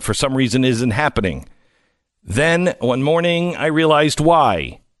turn, but for some reason it isn't happening. Then, one morning, I realized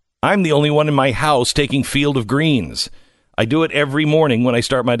why. I'm the only one in my house taking Field of Greens. I do it every morning when I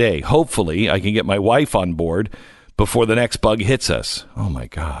start my day. Hopefully, I can get my wife on board before the next bug hits us. Oh, my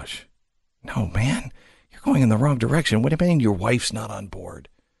gosh. No, man. Going in the wrong direction. What do you mean your wife's not on board?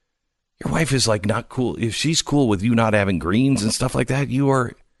 Your wife is like not cool. If she's cool with you not having greens and stuff like that, you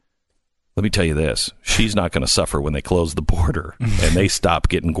are. Let me tell you this. She's not going to suffer when they close the border and they stop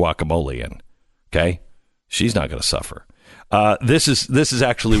getting guacamole in. Okay? She's not going to suffer. This is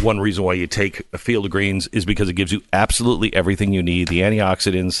actually one reason why you take a Field of Greens is because it gives you absolutely everything you need. The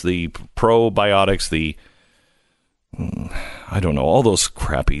antioxidants, the probiotics, I don't know, all those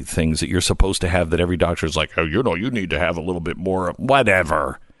crappy things that you're supposed to have that every doctor's like, oh, you need to have a little bit more,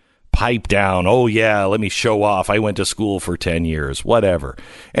 whatever. Pipe down. Oh, yeah, let me show off. I went to school for 10 years, whatever.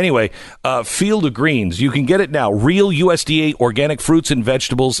 Anyway, Field of Greens, you can get it now. Real USDA organic fruits and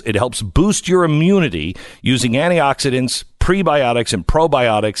vegetables. It helps boost your immunity using antioxidants, prebiotics, and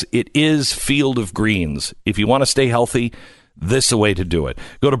probiotics. It is Field of Greens. If you want to stay healthy, this is the way to do it.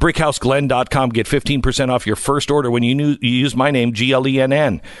 Go to BrickHouseGlenn.com. Get 15% off your first order when you use my name,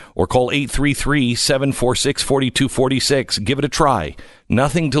 GLENN, or call 833-746-4246. Give it a try.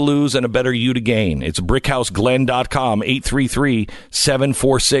 Nothing to lose and a better you to gain. It's BrickHouseGlenn.com,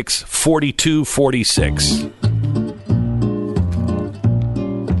 833-746-4246.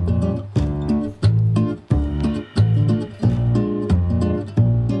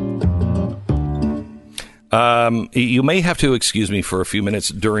 You may have to excuse me for a few minutes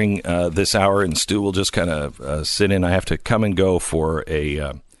during this hour, and Stu will just kind of sit in. I have to come and go for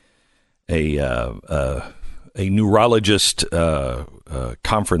a neurologist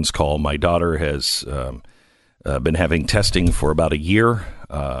conference call. My daughter has been having testing for about a year,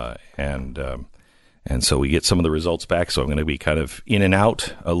 and so we get some of the results back. So I'm going to be kind of in and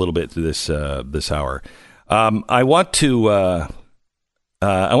out a little bit this hour. I want to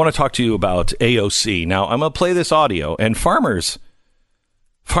talk to you about AOC. Now, I'm going to play this audio, and farmers,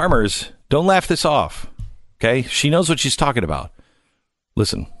 don't laugh this off, okay? She knows what she's talking about.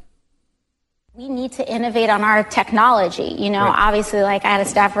 Listen. We need to innovate on our technology. Obviously, like I had a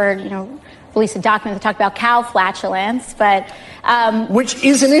staffer, release a document that talked about cow flatulence, but which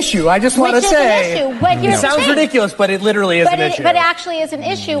is an issue. I just want to say, it sounds ridiculous, but it literally is an issue. But it actually is an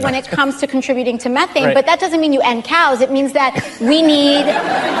issue when it comes to contributing to methane. Right. But that doesn't mean you end cows. It means that we need.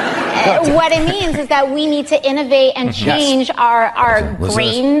 What it means is that we need to innovate and change our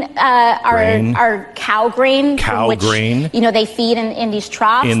grain, our cow grain, grain. They feed in these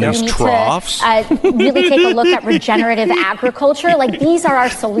troughs. In these troughs, to really take a look at regenerative agriculture. Like these are our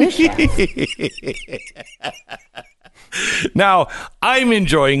solutions. Now, I'm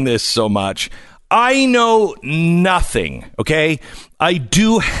enjoying this so much. I know nothing, okay? I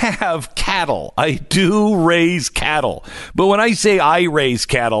do have cattle. I do raise cattle. But when I say I raise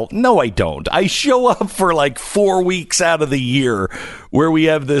cattle, no, I don't. I show up for like 4 weeks out of the year where we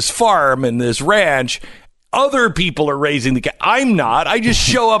have this farm and this ranch. Other people are raising the cattle. I'm not. I just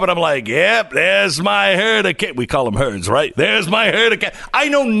show up and I'm like, yep, there's my herd of cattle. We call them herds, right? There's my herd of cattle. I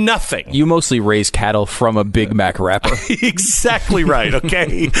know nothing. You mostly raise cattle from a Big Mac wrapper. Exactly right,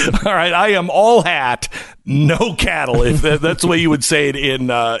 okay? All right, I am all hat, no cattle, if that's the way you would say it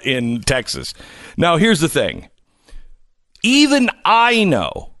in Texas. Now, here's the thing. Even I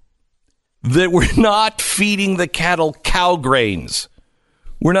know that we're not feeding the cattle cow grains.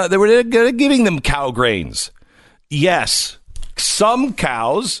 We're giving them cow grains. Yes, some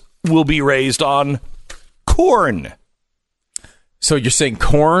cows will be raised on corn. So you're saying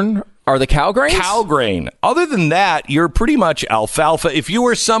corn are the cow grains? Cow grain. Other than that, you're pretty much alfalfa. If you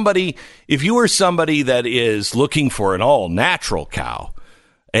were somebody that is looking for an all natural cow,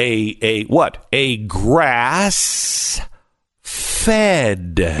 a grass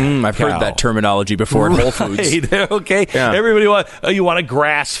fed. I've heard that terminology before in Whole Foods. Okay. Yeah. Everybody you want a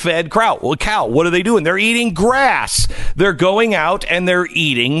grass fed cow. Well, cow, what are they doing? They're eating grass. They're going out and they're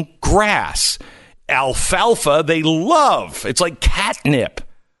eating grass. Alfalfa, they love. It's like catnip.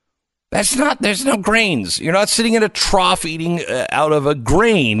 There's no grains. You're not sitting in a trough eating out of a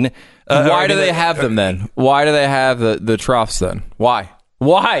grain. Why do they have them then? Why do they have the troughs then? Why?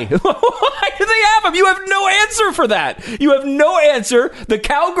 Why do they have them? You have no answer for that. You have no answer. The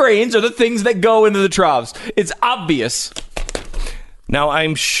cow grains are the things that go into the troughs. It's obvious. Now,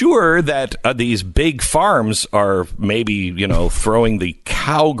 I'm sure that these big farms are maybe, throwing the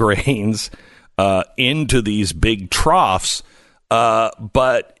cow grains into these big troughs.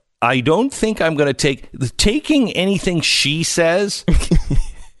 But I don't think I'm going to taking anything she says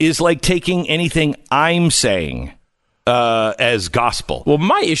is like taking anything I'm saying as gospel. Well,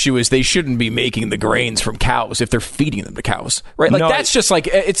 my issue is they shouldn't be making the grains from cows if they're feeding them to cows, right? Like that's just like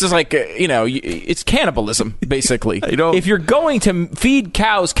it's cannibalism basically. If you're going to feed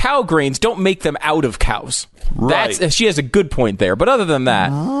cows cow grains, don't make them out of cows. Right. She has a good point there, but other than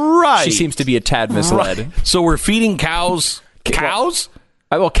that, right, she seems to be a tad misled. Right. So we're feeding cows.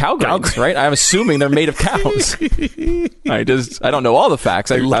 Well, cow grains, right? I'm assuming they're made of cows. I don't know all the facts.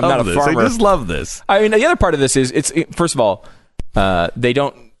 I'm not a farmer. I just love this. I mean, the other part of this is first of all, they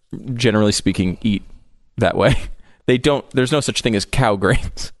don't, generally speaking, eat that way. There's no such thing as cow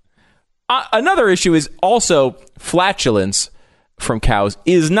grains. Another issue is also flatulence from cows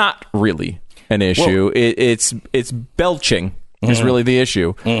is not really an issue. Well, it's belching. Is really the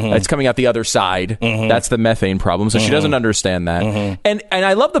issue. It's coming out the other side. That's the methane problem. So she doesn't understand that. And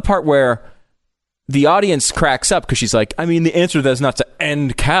I love the part where the audience cracks up because she's like, I mean, the answer to that is not to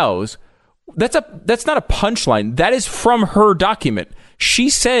end cows. That's not a punchline. That is from her document.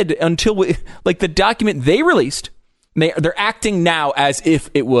 She said the document they released, they're acting now as if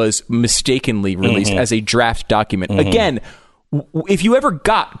it was mistakenly released as a draft document. Again, if you ever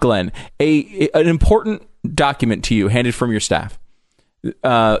got, Glenn, an important document to you handed from your staff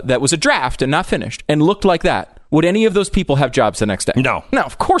that was a draft and not finished and looked like that, would any of those people have jobs the next day? No,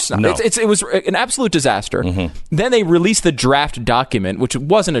 of course not. No. It was an absolute disaster. Then they released the draft document, which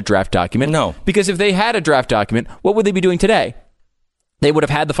wasn't a draft document. No, because if they had a draft document, what would they be doing today? They would have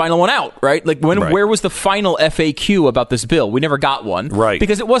had the final one out, right? Like where was the final FAQ about this bill? We never got one, right?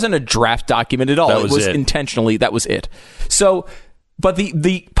 Because it wasn't a draft document at all. It was intentionally. That was it. So. But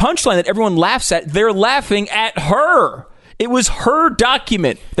the punchline that everyone laughs at, they're laughing at her. It was her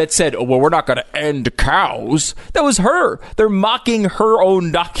document that said, oh, well, we're not going to end cows. That was her. They're mocking her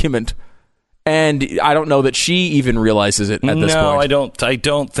own document. And I don't know that she even realizes it at this point. No, I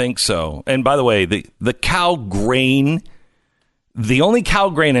don't think so. And by the way, the cow grain, the only cow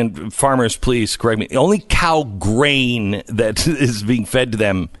grain, and farmers, please correct me, the only cow grain that is being fed to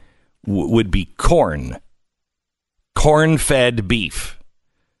them would be corn. Corn-fed beef.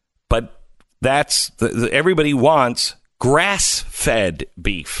 But everybody wants grass-fed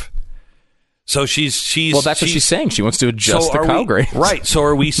beef. So she's well, that's what she's saying. She wants to adjust the cow grain. Right. So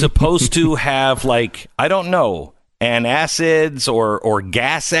are we supposed to have, like, I don't know, antacids or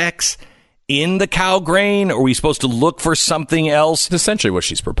gas X in the cow grain? Or are we supposed to look for something else? It's essentially what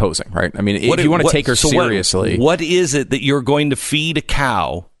she's proposing, right? I mean, if you want to take her seriously. What is it that you're going to feed a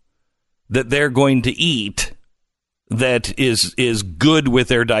cow that they're going to eat that is good with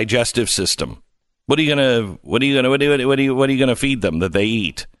their digestive system? What are you gonna feed them that they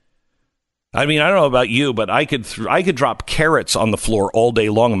eat? I mean, I don't know about you, but I could drop carrots on the floor all day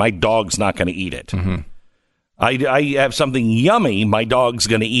long, and my dog's not going to eat it. Mm-hmm. I have something yummy, my dog's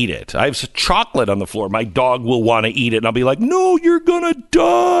going to eat it. I have some chocolate on the floor, my dog will want to eat it, and I'll be like, no, you're going to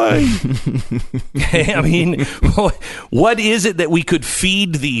die. I mean, what is it that we could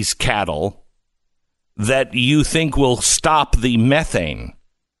feed these cattle that you think will stop the methane?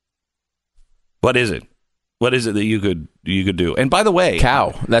 What is it? What is it that you could do? And by the way,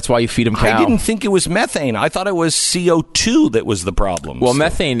 cow. That's why you feed them cow. I didn't think it was methane. I thought it was CO2 that was the problem. Well,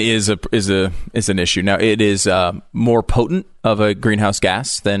 methane is an issue. Now, it is more potent of a greenhouse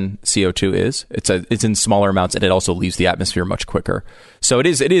gas than CO2 is. It's in smaller amounts, and it also leaves the atmosphere much quicker. So it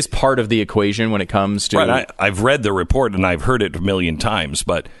is part of the equation when it comes to. Right. I've read the report and I've heard it a million times.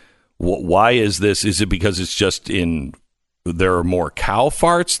 But why is this? Is it because it's just in? There are more cow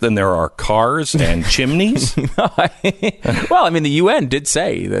farts than there are cars and chimneys? Well, I mean, the UN did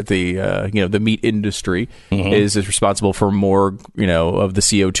say that the meat industry is responsible for more, of the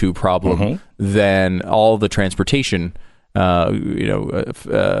CO2 problem than all the transportation, in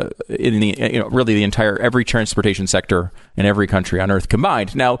the, really the entire, every transportation sector in every country on earth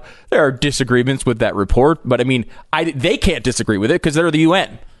combined. Now, there are disagreements with that report, but I mean, they can't disagree with it because they're the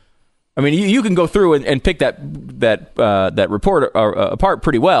UN. I mean, you can go through and pick that report apart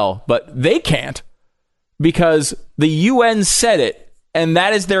pretty well, but they can't because the UN said it, and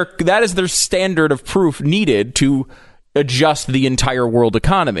that is their standard of proof needed to adjust the entire world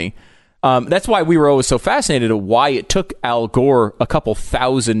economy. That's why we were always so fascinated at why it took Al Gore a couple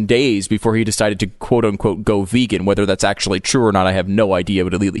thousand days before he decided to quote unquote go vegan. Whether that's actually true or not, I have no idea,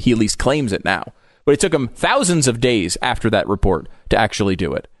 but he at least claims it now. But it took him thousands of days after that report to actually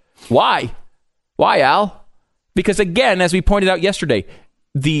do it. Why? Why, Al? Because again, as we pointed out yesterday,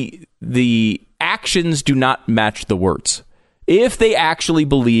 the actions do not match the words. If they actually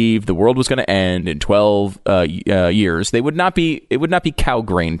believed the world was going to end in 12 years, it would not be cow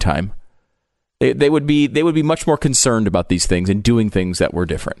grain time. They would be much more concerned about these things and doing things that were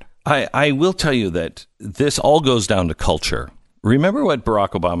different. I will tell you that this all goes down to culture. Remember what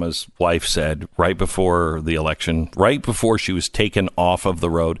Barack Obama's wife said right before the election, right before she was taken off of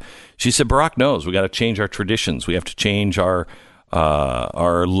the road? She said, Barack knows we got to change our traditions. We have to change our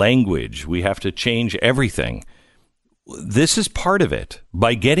language. We have to change everything. This is part of it.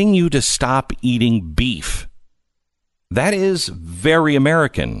 By getting you to stop eating beef, that is very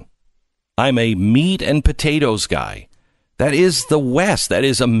American. I'm a meat and potatoes guy. That is the West. That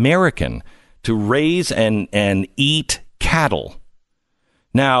is American, to raise and eat cattle.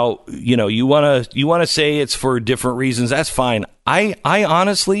 Now, you want to say it's for different reasons. That's fine. I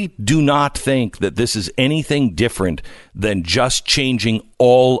honestly do not think that this is anything different than just changing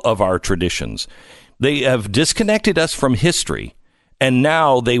all of our traditions. They have disconnected us from history, and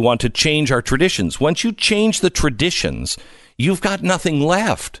now they want to change our traditions. Once you change the traditions, you've got nothing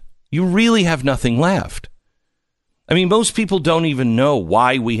left. You really have nothing left. I mean, most people don't even know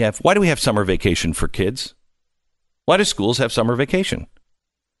why do we have summer vacation for kids? Why do schools have summer vacation?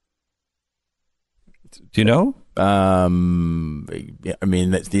 Do you know? I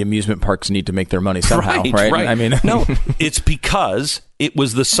mean, the amusement parks need to make their money somehow, right? Right. I mean, no, it's because it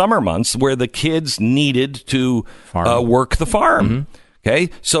was the summer months where the kids needed to work the farm. Mm-hmm.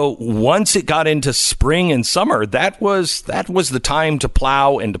 Okay, so once it got into spring and summer, that was the time to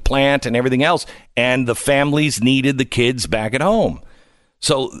plow and to plant and everything else, and the families needed the kids back at home.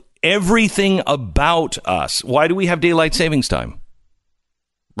 So everything about us. Why do we have daylight savings time?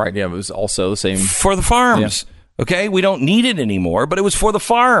 Right. Yeah, it was also the same for the farms. Yeah. Okay, we don't need it anymore, but it was for the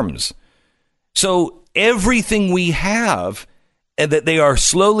farms. So everything we have and that they are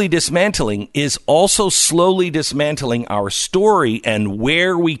slowly dismantling is also slowly dismantling our story and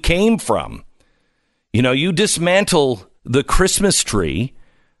where we came from. You dismantle the Christmas tree.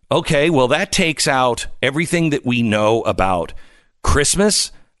 Okay, well, that takes out everything that we know about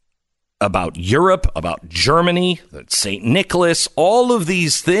Christmas, about Europe, about Germany, St. Nicholas. All of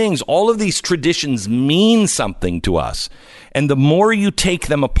these things, all of these traditions mean something to us. And the more you take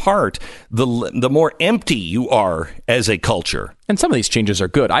them apart, the more empty you are as a culture. And some of these changes are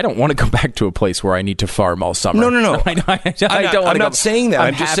good. I don't want to go back to a place where I need to farm all summer. No. I'm not saying that.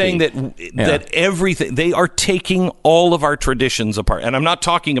 I'm just saying that Yeah. everything, they are taking all of our traditions apart. And I'm not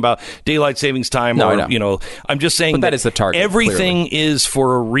talking about daylight savings time No, I or, know. you know, I'm just saying But that is the target, everything is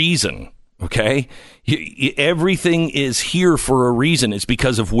for a reason. Okay? Everything is here for a reason. It's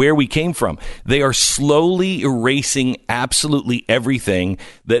because of where we came from. They are slowly erasing absolutely everything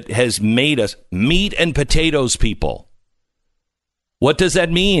that has made us meat and potatoes people. What does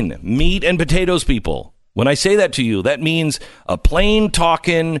that mean? Meat and potatoes people. When I say that to you, that means a plain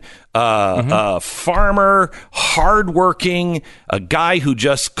talking, farmer, hardworking, a guy who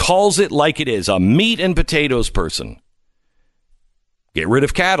just calls it like it is, a meat and potatoes person. Get rid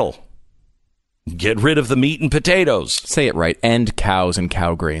of cattle. Get rid of the meat and potatoes. Say it right. End cows and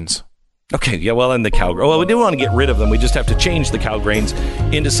cow grains. Okay, yeah, well, and the cow. Well, we didn't want to get rid of them. We just have to change the cow grains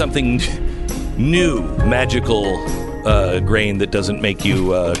into something new, magical grain that doesn't make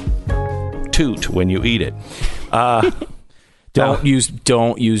you toot when you eat it. Don't use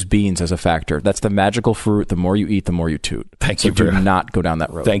beans as a factor. That's the magical fruit. The more you eat, the more you toot. Thank you. Do not go down that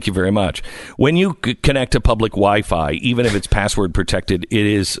road. Thank you very much. When you connect to public Wi-Fi, even if it's password protected, it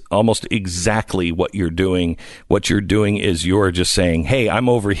is almost exactly what you're doing. What you're doing is you're just saying, hey, I'm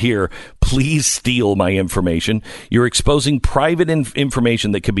over here. Please steal my information. You're exposing private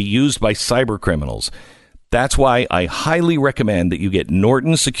information that could be used by cyber criminals. That's why I highly recommend that you get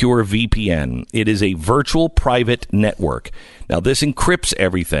Norton Secure VPN. It is a virtual private network. Now, this encrypts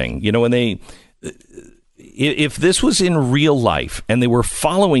everything. You know, when if this was in real life and they were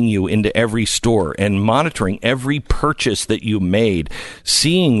following you into every store and monitoring every purchase that you made,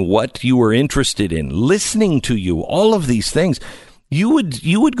 seeing what you were interested in, listening to you, all of these things, you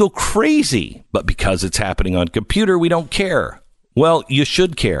would go crazy. But because it's happening on computer, we don't care. Well, you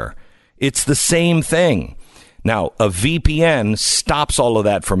should care. It's the same thing. Now, a VPN stops all of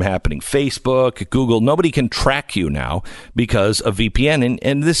that from happening. Facebook, Google, nobody can track you now because of VPN.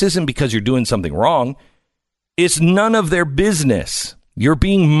 And this isn't because you're doing something wrong. It's none of their business. You're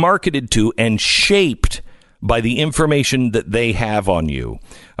being marketed to and shaped by the information that they have on you.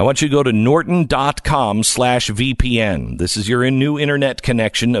 I want you to go to norton.com/VPN. This is your new internet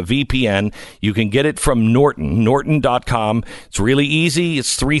connection, a VPN. You can get it from Norton, norton.com. It's really easy.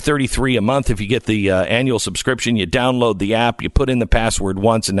 It's $333 a month. If you get the annual subscription, you download the app, you put in the password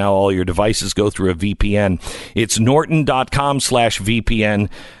once, and now all your devices go through a VPN. It's norton.com/VPN,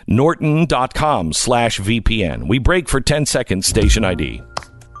 norton.com/VPN. We break for 10 seconds, station ID.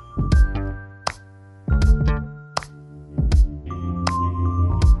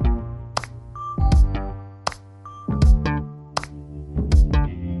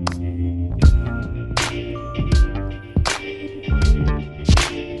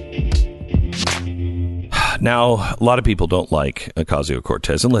 Now, a lot of people don't like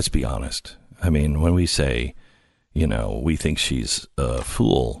Ocasio-Cortez, and let's be honest. I mean, when we say, you know, we think she's a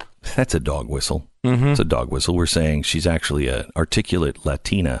fool, that's a dog whistle. Mm-hmm. It's a dog whistle. We're saying she's actually an articulate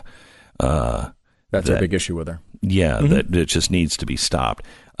Latina. That's a big issue with her. Yeah, that just needs to be stopped.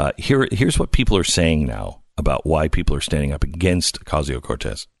 Here's what people are saying now about why people are standing up against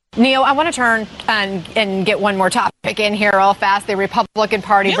Ocasio-Cortez. Neo, I want to turn and get one more topic in here real fast. The Republican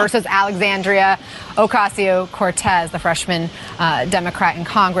Party versus Alexandria Ocasio-Cortez, the freshman Democrat in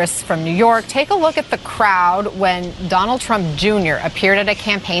Congress from New York. Take a look at the crowd when Donald Trump Jr. appeared at a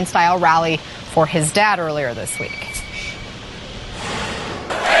campaign-style rally for his dad earlier this week.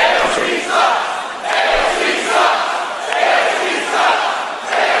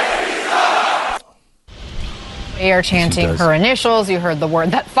 They are chanting her initials. You heard the word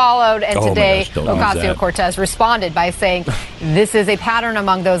that followed. And today, Ocasio-Cortez responded by saying this is a pattern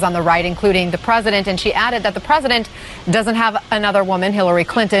among those on the right, including the president. And she added that the president doesn't have another woman, Hillary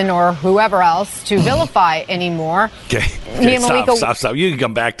Clinton or whoever else, to vilify anymore. Okay, stop. You can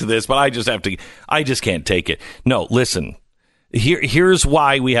come back to this, but I just can't take it. No, listen. Here's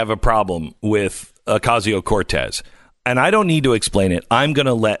why we have a problem with Ocasio-Cortez. And I don't need to explain it. I'm going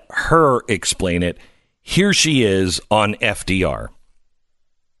to let her explain it. Here she is on FDR.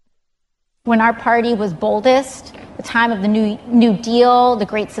 When our party was boldest, the time of the New Deal, the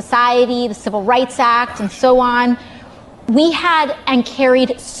Great Society, the Civil Rights Act, and so on, we had and carried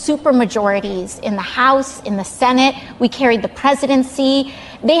supermajorities in the House, in the Senate. We carried the presidency.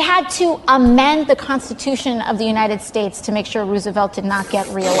 They had to amend the Constitution of the United States to make sure Roosevelt did not get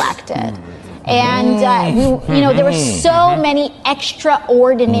reelected. And, there were so many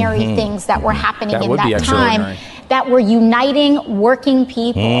extraordinary things that were happening in that time that were uniting working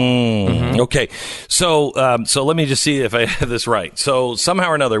people. Okay. So let me just see if I have this right. So somehow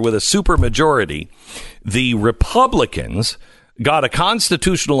or another, with a supermajority, the Republicans got a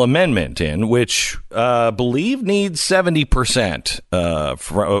constitutional amendment in which believe needs 70%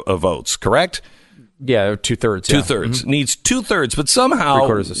 of votes, correct? Yeah, 2/3. Yeah. 2/3 needs 2/3, but somehow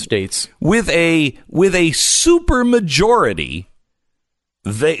 3/4 of states with a supermajority,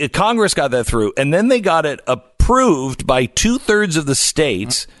 Congress got that through, and then they got it approved by 2/3 of the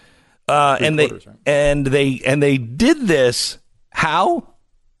states, and they did this. How?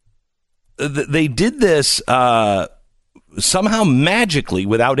 They did this somehow magically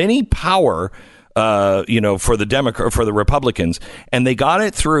without any power. For the Republicans, and they got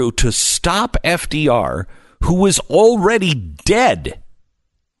it through to stop FDR, who was already dead.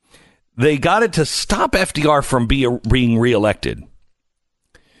 They got it to stop FDR from being reelected.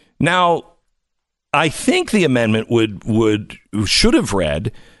 Now, I think the amendment should have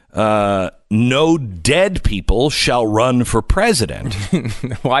read, no dead people shall run for president.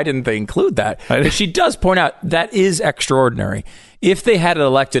 Why didn't they include that? Because she does point out that is extraordinary. If they had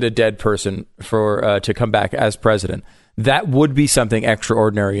elected a dead person to come back as president, that would be something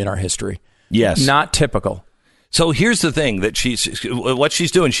extraordinary in our history. Yes. Not typical. So here's the thing that what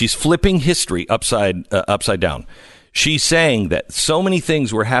she's doing. She's flipping history upside down. She's saying that so many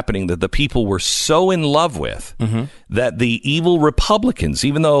things were happening that the people were so in love with that the evil Republicans,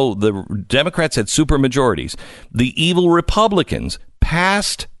 even though the Democrats had supermajorities, the evil Republicans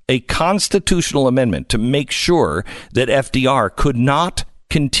passed a constitutional amendment to make sure that FDR could not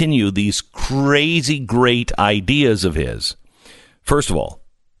continue these crazy great ideas of his. First of all,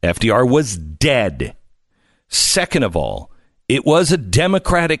 FDR was dead. Second of all, it was a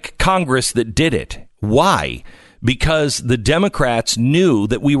Democratic Congress that did it. Why? Because the Democrats knew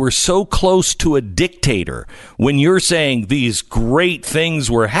that we were so close to a dictator. When you're saying these great things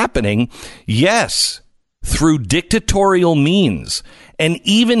were happening, yes, through dictatorial means. And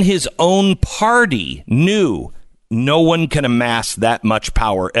even his own party knew no one can amass that much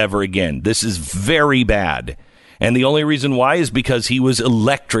power ever again. This is very bad. And the only reason why is because he was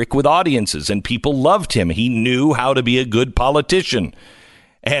electric with audiences and people loved him. He knew how to be a good politician.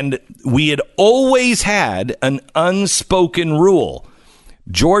 And we had always had an unspoken rule.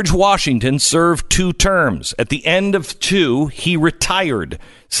 George Washington served 2 terms. At the end of 2, he retired,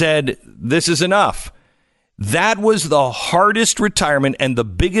 said, this is enough. That was the hardest retirement and the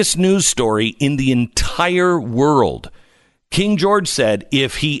biggest news story in the entire world. King George said,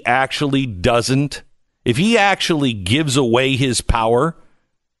 if he actually gives away his power,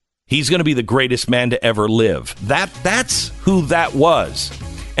 he's going to be the greatest man to ever live. That's who that was.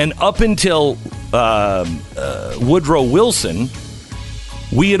 And up until Woodrow Wilson,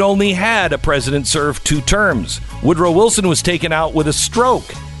 we had only had a president serve 2 terms. Woodrow Wilson was taken out with a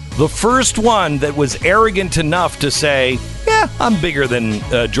stroke. The first one that was arrogant enough to say, yeah, I'm bigger than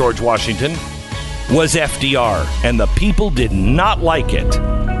George Washington, was FDR. And the people did not like it.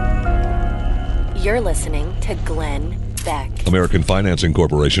 You're listening to Glenn Beck. American Financing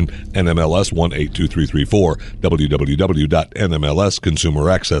Corporation, NMLS 182334,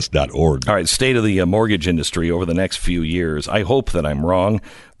 www.nmlsconsumeraccess.org. All right, state of the mortgage industry over the next few years. I hope that I'm wrong,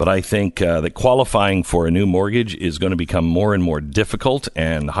 but I think that qualifying for a new mortgage is going to become more and more difficult,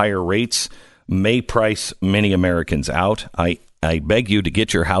 and higher rates may price many Americans out. I beg you to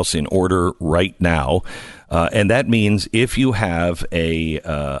get your house in order right now, and that means if you have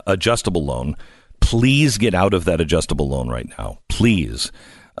a adjustable loan, please get out of that adjustable loan right now. Please.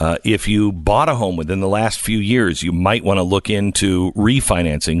 If you bought a home within the last few years, you might want to look into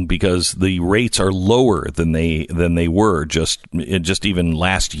refinancing because the rates are lower than they were just even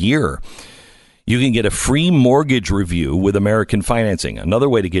last year. You can get a free mortgage review with American Financing. Another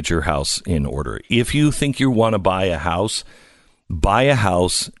way to get your house in order. If you think you want to buy a house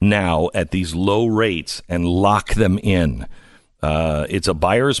now at these low rates and lock them in. It's a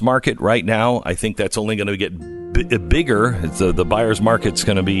buyer's market right now. I think that's only going to get bigger. The buyer's market's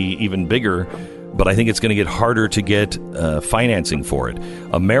going to be even bigger, but I think it's going to get harder to get financing for it.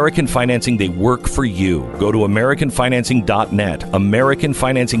 American Financing, they work for you. Go to AmericanFinancing.net,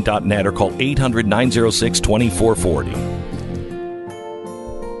 AmericanFinancing.net, or call 800-906-2440.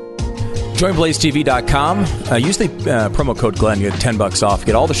 JoinBlazeTV.com. Use the promo code Glenn. You get $10 off.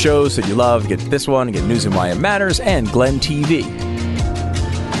 Get all the shows that you love. Get this one. Get News and Why It Matters and Glenn TV.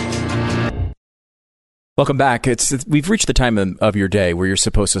 Welcome back. We've reached the time of your day where you're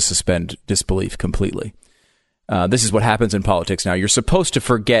supposed to suspend disbelief completely. This is what happens in politics now. You're supposed to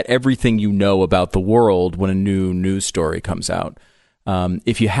forget everything you know about the world when a new news story comes out.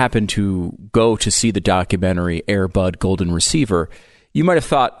 If you happen to go to see the documentary Air Bud Golden Receiver, you might have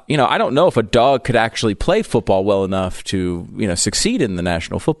thought, I don't know if a dog could actually play football well enough to, succeed in the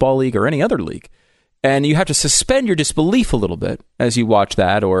National Football League or any other league. And you have to suspend your disbelief a little bit as you watch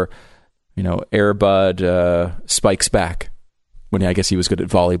that, or, Air Bud spikes back when I guess he was good at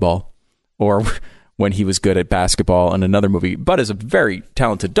volleyball, or when he was good at basketball in another movie. Bud is a very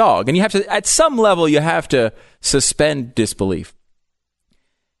talented dog, and you have to, at some level, you have to suspend disbelief.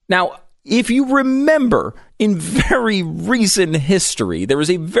 Now, if you remember, in very recent history, there was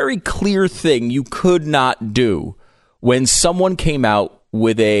a very clear thing you could not do when someone came out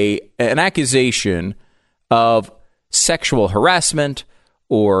with an accusation of sexual harassment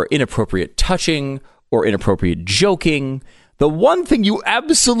or inappropriate touching or inappropriate joking. The one thing you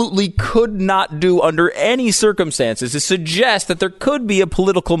absolutely could not do under any circumstances is suggest that there could be a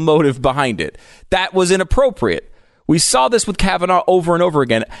political motive behind it. That was inappropriate. We saw this with Kavanaugh over and over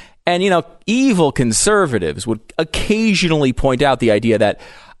again. And, evil conservatives would occasionally point out the idea that,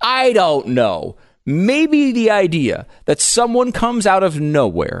 I don't know, maybe the idea that someone comes out of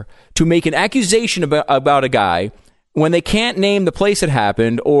nowhere to make an accusation about a guy when they can't name the place it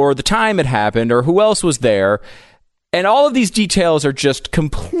happened or the time it happened or who else was there. And all of these details are just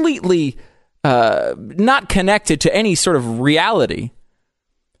completely not connected to any sort of reality.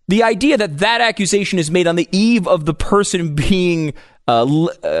 The idea that accusation is made on the eve of the person being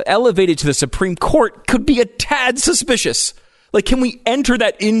elevated to the Supreme Court could be a tad suspicious. Like, can we enter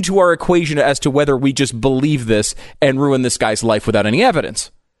that into our equation as to whether we just believe this and ruin this guy's life without any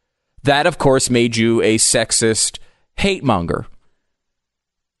evidence? That, of course, made you a sexist hate monger.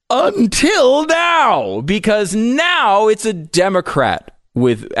 Until now, because now it's a Democrat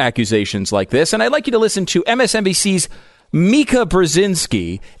with accusations like this. And I'd like you to listen to MSNBC's Mika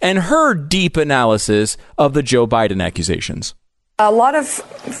Brzezinski and her deep analysis of the Joe Biden accusations. A lot of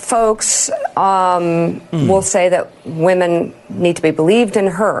folks will say that women need to be believed and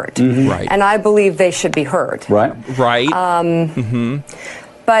heard. Mm-hmm. Right. And I believe they should be heard. Right.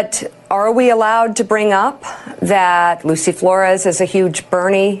 But are we allowed to bring up that Lucy Flores is a huge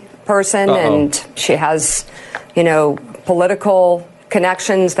Bernie person and she has, political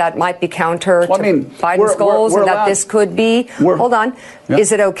connections that might be counter to Biden's goals, and that this could be,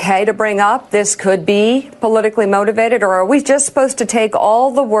 is it okay to bring up this could be politically motivated, or are we just supposed to take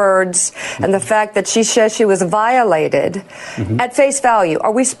all the words and the fact that she says she was violated at face value?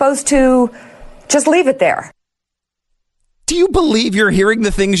 Are we supposed to just leave it there? Do you believe you're hearing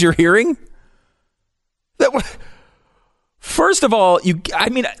the things you're hearing? First of all,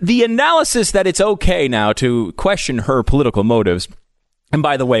 the analysis that it's okay now to question her political motives. And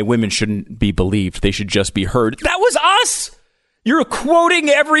by the way, women shouldn't be believed. They should just be heard. That was us. You're quoting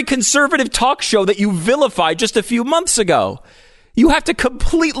every conservative talk show that you vilified just a few months ago. You have to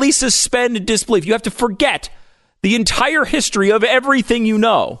completely suspend disbelief. You have to forget the entire history of everything you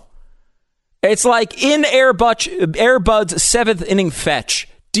know. It's like in Air Bud's seventh inning fetch.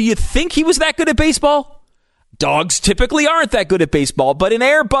 Do you think he was that good at baseball? Dogs typically aren't that good at baseball, but in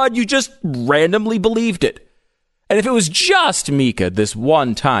Air Bud, you just randomly believed it. And if it was just Mika this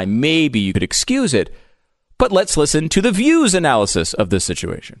one time, maybe you could excuse it. But let's listen to the View's analysis of this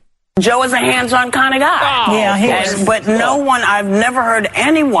situation. Joe is a hands-on kind of guy. Oh, yeah, he is. But no one, I've never heard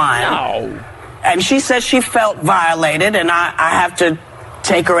anyone. No. And she says she felt violated, and I have to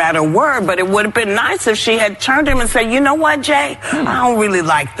take her at her word, but it would have been nice if she had turned to him and said, you know what, Jay, I don't really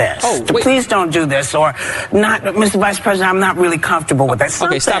like this. Please don't do this. Or, not, Mr. Vice President, I'm not really comfortable with that.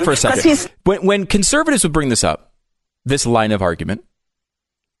 Okay, stop for a second. When conservatives would bring this up, this line of argument,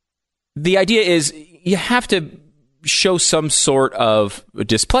 the idea is you have to show some sort of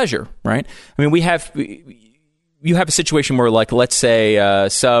displeasure, right? I mean, you have a situation where, like, let's say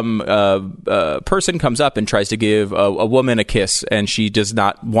some person comes up and tries to give a woman a kiss, and she does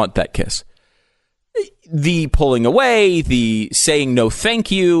not want that kiss. The pulling away, the saying no thank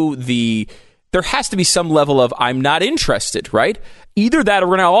you, there has to be some level of I'm not interested, right? Either that or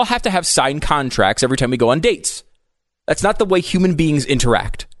we're going to all have to have signed contracts every time we go on dates. That's not the way human beings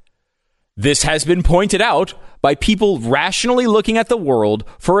interact. This has been pointed out by people rationally looking at the world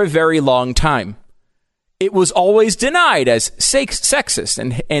for a very long time. It was always denied as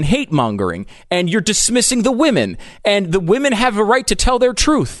sexist and hate-mongering, and you're dismissing the women, and the women have a right to tell their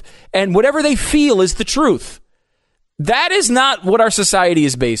truth, and whatever they feel is the truth. That is not what our society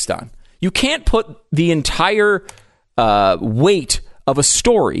is based on. You can't put the entire weight of a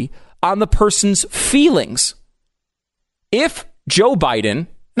story on the person's feelings. If Joe Biden,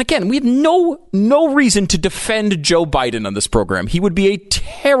 and again, we have no reason to defend Joe Biden on this program. He would be a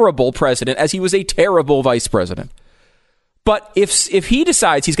terrible president, as he was a terrible vice president. But if he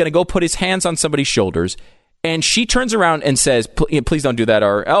decides he's going to go put his hands on somebody's shoulders, and she turns around and says, please don't do that,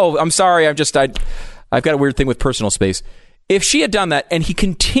 or, oh, I'm sorry, I've got a weird thing with personal space. If she had done that and he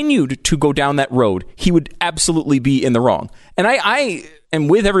continued to go down that road, he would absolutely be in the wrong. And I am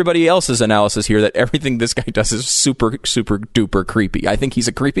with everybody else's analysis here that everything this guy does is super, super duper creepy. I think he's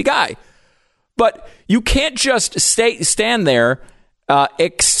a creepy guy. But you can't just stand there,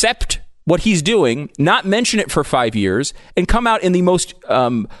 accept what he's doing, not mention it for 5 years, and come out in the most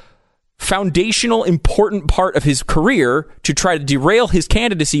foundational, important part of his career to try to derail his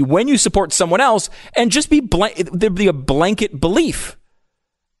candidacy when you support someone else, and just there'd be a blanket belief.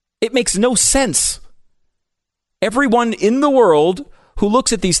 It makes no sense. Everyone in the world who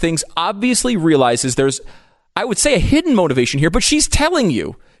looks at these things obviously realizes there's, I would say, a hidden motivation here, but she's telling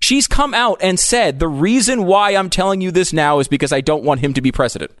you. She's come out and said, the reason why I'm telling you this now is because I don't want him to be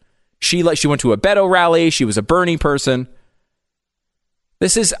president. She went to a Beto rally. She was a Bernie person.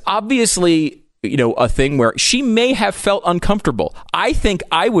 This is obviously, a thing where she may have felt uncomfortable. I think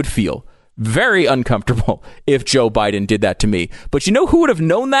I would feel very uncomfortable if Joe Biden did that to me. But you know who would have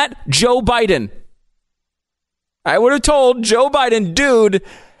known that? Joe Biden. I would have told Joe Biden, dude,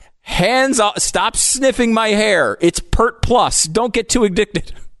 hands off, stop sniffing my hair. It's Pert Plus. Don't get too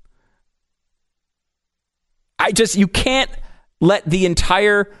addicted. You can't let the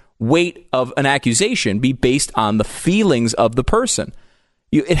entire weight of an accusation be based on the feelings of the person.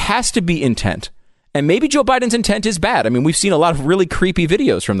 It has to be intent. And maybe Joe Biden's intent is bad. I mean, we've seen a lot of really creepy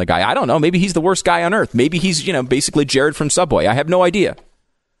videos from the guy. I don't know. Maybe he's the worst guy on earth. Maybe he's, basically Jared from Subway. I have no idea.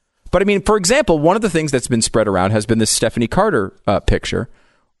 But I mean, for example, one of the things that's been spread around has been this Stephanie Carter picture.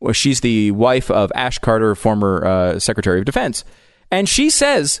 Well, she's the wife of Ash Carter, former Secretary of Defense. And she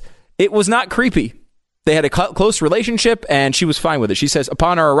says it was not creepy. They had a close relationship, and she was fine with it. She says,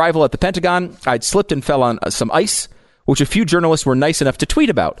 upon our arrival at the Pentagon, I'd slipped and fell on some ice, which a few journalists were nice enough to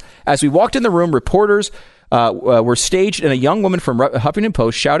tweet about. As we walked in the room, reporters were staged, and a young woman from Huffington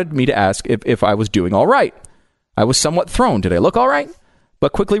Post shouted me to ask if I was doing all right. I was somewhat thrown. Did I look all right?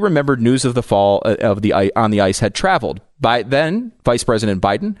 But quickly remembered news of the fall on the ice had traveled. By then, Vice President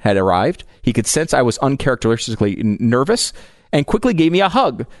Biden had arrived. He could sense I was uncharacteristically nervous and quickly gave me a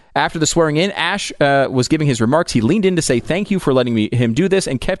hug. After the swearing in, Ash was giving his remarks. He leaned in to say thank you for letting him do this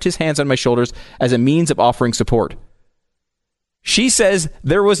and kept his hands on my shoulders as a means of offering support. She says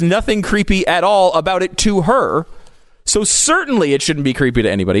there was nothing creepy at all about it to her, so certainly it shouldn't be creepy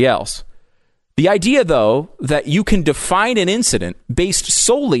to anybody else. The idea, though, that you can define an incident based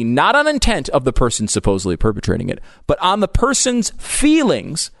solely not on intent of the person supposedly perpetrating it, but on the person's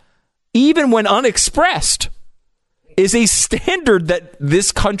feelings, even when unexpressed, is a standard that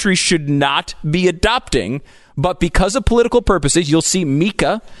this country should not be adopting. But because of political purposes, you'll see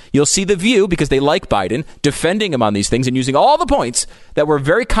Mika, you'll see The View, because they like Biden, defending him on these things and using all the points that were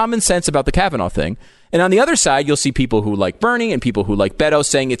very common sense about the Kavanaugh thing. And on the other side, you'll see people who like Bernie and people who like Beto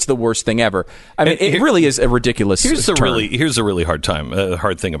saying it's the worst thing ever. I mean, it really is a ridiculous Here's a really hard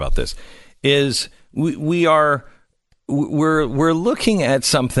thing about this is we're looking at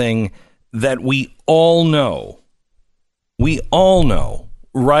something that we all know. We all know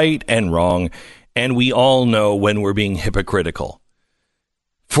right and wrong, and we all know when we're being hypocritical.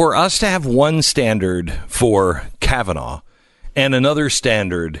 For us to have one standard for Kavanaugh and another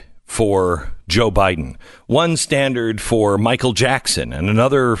standard for Joe Biden, one standard for Michael Jackson and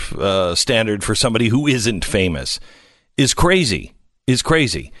another standard for somebody who isn't famous is crazy.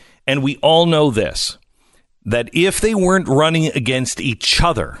 And we all know this, that if they weren't running against each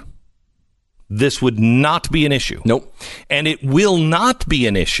other, this would not be an issue. Nope. And it will not be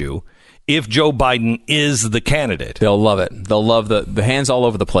an issue if Joe Biden is the candidate. They'll love it. They'll love the hands all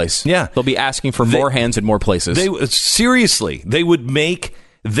over the place. Yeah. They'll be asking for more hands in more places. Seriously, they would make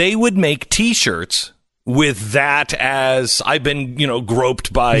T-shirts with that as I've been,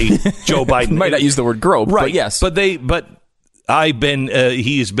 groped by Joe Biden. Might not use the word grope, right? But yes. But I've been.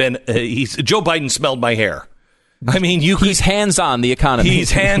 Joe Biden smelled my hair. I mean, he's hands-on the economy. He's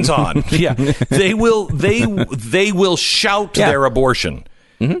hands-on. Yeah. They will shout their abortion,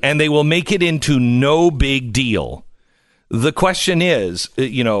 and they will make it into no big deal. The question is,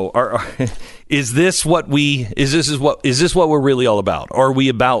 is this what we're really all about? Are we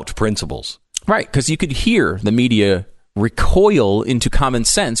about principles? Right, because you could hear the media recoil into common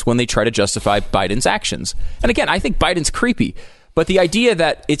sense when they try to justify Biden's actions. And again, I think Biden's creepy, but the idea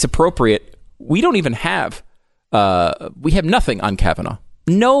that it's appropriate, we don't even have. We have nothing on Kavanaugh.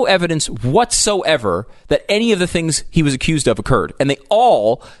 No evidence whatsoever that any of the things he was accused of occurred. And they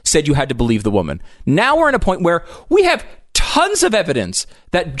all said you had to believe the woman. Now we're in a point where we have tons of evidence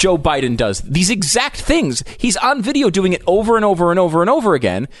that Joe Biden does these exact things. He's on video doing it over and over and over and over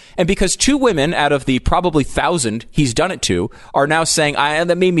again. And because 2 women out of the probably 1,000 he's done it to are now saying,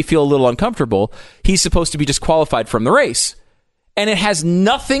 that made me feel a little uncomfortable, he's supposed to be disqualified from the race. And it has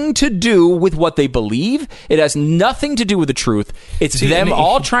nothing to do with what they believe. It has nothing to do with the truth. It's them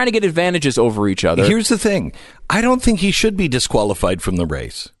all trying to get advantages over each other. Here's the thing. I don't think he should be disqualified from the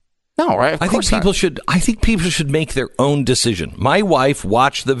race. No, right? I think people should make their own decision. My wife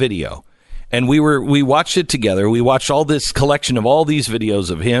watched the video, and we watched it together. We watched all this collection of all these videos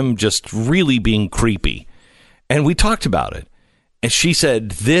of him just really being creepy. And we talked about it. And she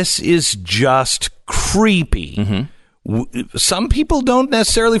said, this is just creepy. Mm-hmm. Some people don't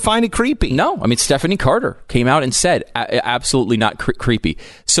necessarily find it creepy. No. I mean, Stephanie Carter came out and said, absolutely not creepy.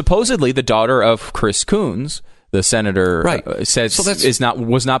 Supposedly, the daughter of Chris Coons, the senator, says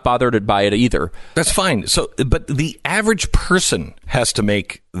was not bothered by it either. That's fine. But the average person has to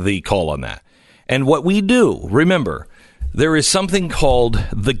make the call on that. And what we do, remember, there is something called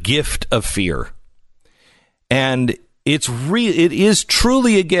the gift of fear. And it is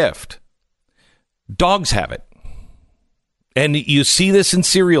truly a gift. Dogs have it. And you see this in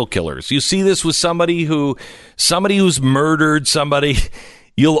serial killers. You see this with somebody who's murdered somebody.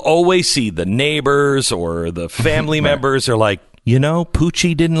 You'll always see the neighbors or the family members are like,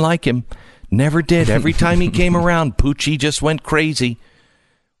 Poochie didn't like him. Never did. Every time he came around, Poochie just went crazy.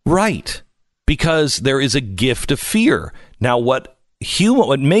 Right. Because there is a gift of fear. Now, what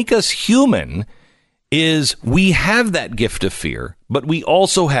make us human is we have that gift of fear, but we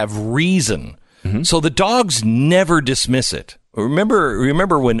also have reason. Mm-hmm. So the dogs never dismiss it.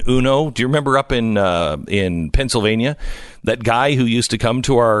 Remember when Uno? Do you remember up in Pennsylvania, that guy who used to come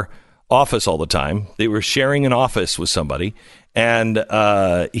to our office all the time? They were sharing an office with somebody, and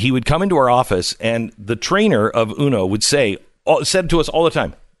he would come into our office, and the trainer of Uno said to us all the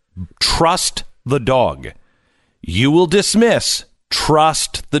time, "Trust the dog. You will dismiss.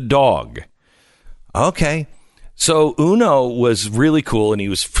 Trust the dog." Okay. So Uno was really cool, and he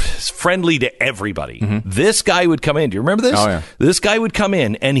was friendly to everybody. Mm-hmm. This guy would come in. Do you remember this? Oh, yeah. This guy would come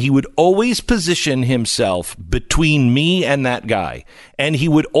in, and he would always position himself between me and that guy. And he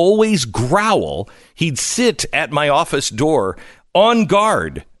would always growl. He'd sit at my office door on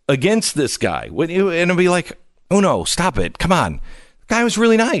guard against this guy. And I'd be like, Uno, stop it. Come on. The guy was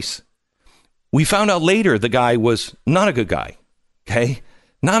really nice. We found out later the guy was not a good guy. Okay?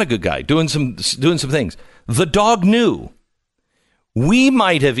 Not a good guy. Doing some things. The dog knew. We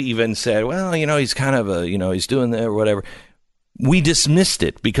might have even said, well, he's kind of he's doing that or whatever. We dismissed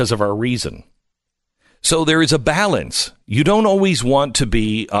it because of our reason. So there is a balance. You don't always want to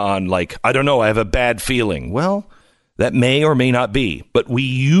be on like, I don't know, I have a bad feeling. Well, that may or may not be. But we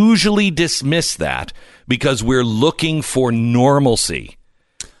usually dismiss that because we're looking for normalcy.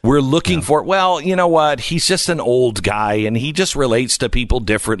 We're looking for, well, you know what? He's just an old guy and he just relates to people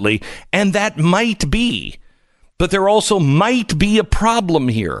differently. And that might be. But there also might be a problem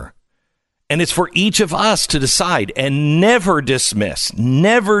here. And it's for each of us to decide and never dismiss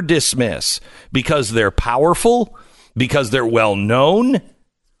because they're powerful, because they're well known,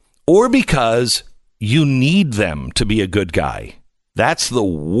 or because you need them to be a good guy. That's the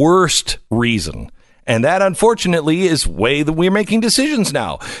worst reason. And that, unfortunately, is the way that we're making decisions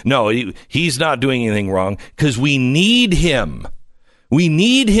now. No, he's not doing anything wrong because we need him. We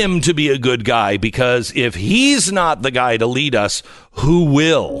need him to be a good guy because if he's not the guy to lead us, who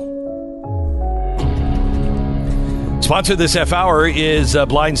will? Sponsor this half hour is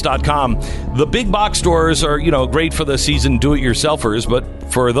Blinds.com. The big box stores are, great for the seasoned do-it-yourselfers,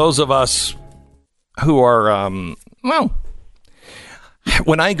 but for those of us who are,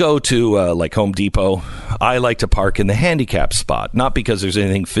 when I go to like Home Depot, I like to park in the handicap spot. Not because there's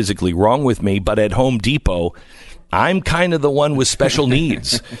anything physically wrong with me, but at Home Depot, I'm kind of the one with special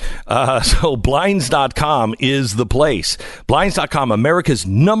needs. So Blinds.com is the place. Blinds.com, America's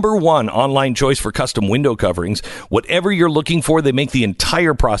 #1 online choice for custom window coverings. Whatever you're looking for, they make the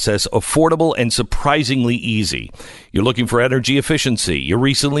entire process affordable and surprisingly easy. You're looking for energy efficiency. You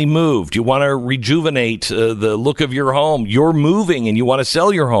recently moved. You want to rejuvenate the look of your home. You're moving and you want to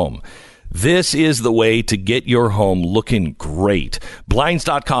sell your home. This is the way to get your home looking great.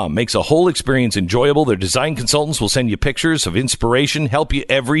 Blinds.com makes a whole experience enjoyable. Their design consultants will send you pictures of inspiration, help you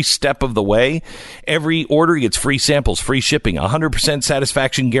every step of the way. Every order gets free samples, free shipping, 100%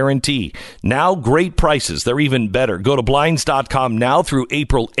 satisfaction guarantee. Now, great prices. They're even better. Go to Blinds.com now through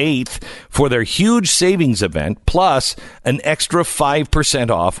April 8th for their huge savings event, plus an extra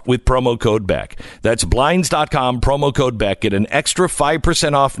 5% off with promo code Beck. That's Blinds.com, promo code Beck. Get an extra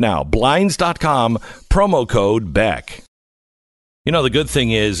 5% off now. Blinds.com, promo code Beck. You know, the good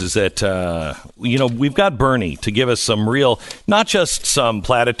thing is that, we've got Bernie to give us some real, not just some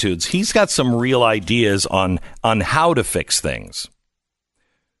platitudes. He's got some real ideas on how to fix things.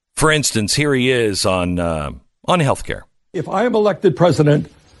 For instance, here he is on healthcare. If I am elected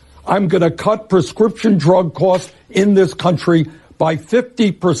president, I'm going to cut prescription drug costs in this country by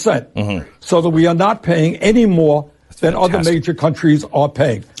 50%, so that we are not paying any more than other major countries are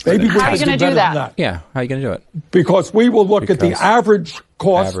paying. Maybe how are you going to do that? Yeah, how are you going to do it? Because we will look at the average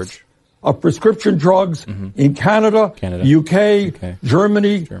cost of prescription drugs in Canada, UK,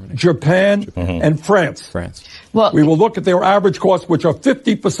 Germany, Japan, and France. Well, we will look at their average costs, which are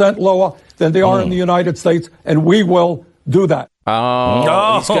 50% lower than they are in the United States, and we will do that.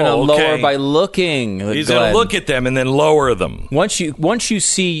 Oh, he's going to lower by looking. He's going to look at them and then lower them. Once you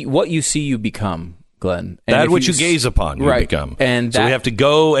see what you see, you become, Glenn. And that which you gaze upon, you become. And so we have to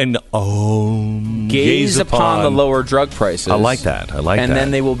go and gaze upon the lower drug prices. I like that. And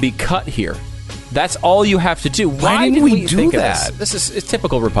then they will be cut here. That's all you have to do. Why didn't we do that? This is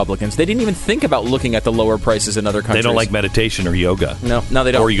typical Republicans. They didn't even think about looking at the lower prices in other countries. They don't like meditation or yoga. No,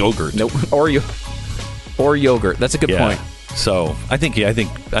 they don't. Or yogurt. Nope. Or yogurt. That's a good point. So I think you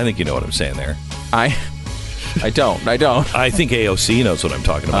know what I'm saying there. I don't. I think AOC knows what I'm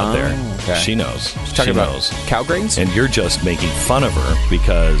talking about there. Okay. She knows. She's talking about cow grains? And you're just making fun of her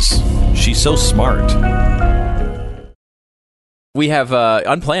because she's so smart. We have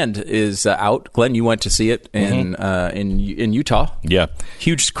Unplanned is out. Glenn, you went to see it in Utah. Yeah,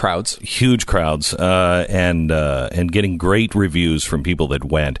 huge crowds, and getting great reviews from people that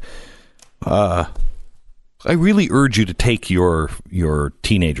went. I really urge you to take your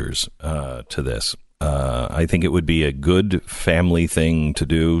teenagers to this. I think it would be a good family thing to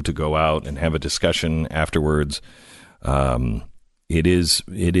do, to go out and have a discussion afterwards. It is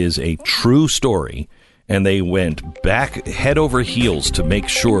a true story. And they went back head over heels to make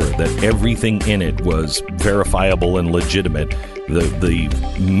sure that everything in it was verifiable and legitimate. The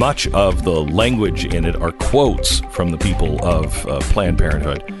much of the language in it are quotes from the people of Planned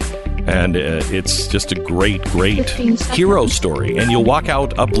Parenthood. And it's just a great hero story. And you'll walk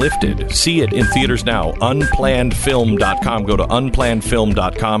out uplifted. See it in theaters now. Unplannedfilm.com. Go to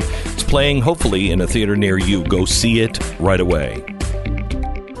unplannedfilm.com. It's playing, hopefully, in a theater near you. Go see it right away.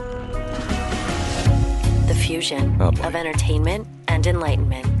 Fusion of entertainment and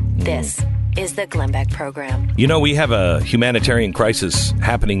enlightenment. This is the Glenn Beck Program. You know, we have a humanitarian crisis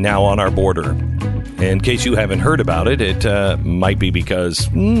happening now on our border. In case you haven't heard about it, it might be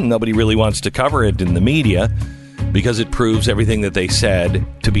because nobody really wants to cover it in the media because it proves everything that they said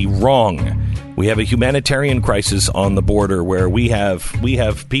to be wrong. We have a humanitarian crisis on the border where we have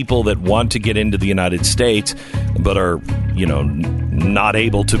people that want to get into the United States but are, not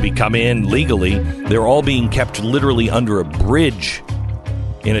able to come in legally. They're all being kept literally under a bridge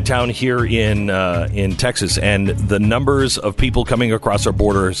in a town here in Texas, and the numbers of people coming across our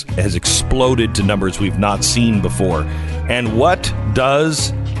borders has exploded to numbers we've not seen before. And what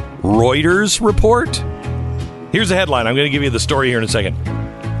does Reuters report? Here's a headline. I'm going to give you the story here in a second.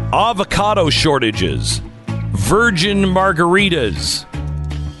 Avocado shortages. Virgin margaritas.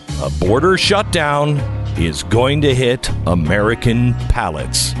 A border shutdown is going to hit American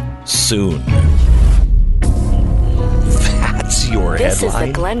palates soon. That's your headline. This is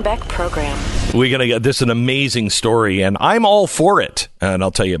the Glenn Beck Program. We're going to get this an amazing story, and I'm all for it. And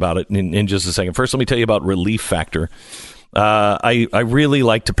I'll tell you about it in just a second. First, let me tell you about Relief Factor. I really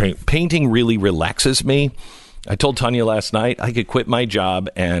like to paint. Painting really relaxes me. I told Tanya last night I could quit my job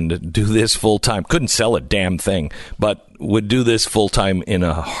and do this full time. Couldn't sell a damn thing, but would do this full time in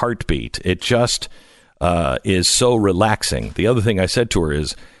a heartbeat. It just is so relaxing. The other thing I said to her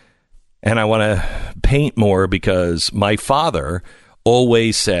is, and I want to paint more because my father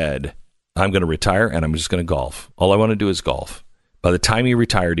always said, I'm going to retire and I'm just going to golf. All I want to do is golf. By the time he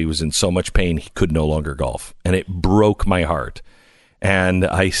retired, he was in so much pain he could no longer golf. And it broke my heart. And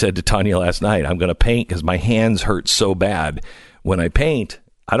I said to Tanya last night, I'm going to paint because my hands hurt so bad. When I paint,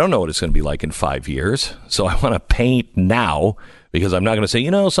 I don't know what it's going to be like in 5 years. So I want to paint now because I'm not going to say,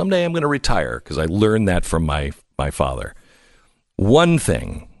 someday I'm going to retire, because I learned that from my father. One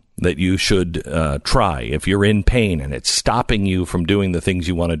thing that you should try if you're in pain and it's stopping you from doing the things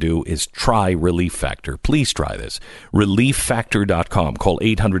you want to do is try Relief Factor. Please try this. ReliefFactor.com. Call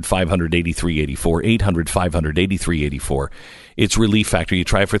 800-500-8384, 800-500-8384. It's Relief Factor. You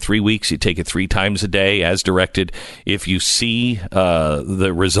try it for 3 weeks. You take it 3 times a day as directed. If you see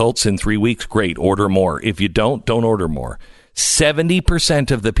the results in 3 weeks, great. Order more. If you don't order more.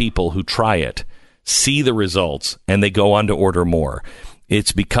 70% of the people who try it see the results and they go on to order more.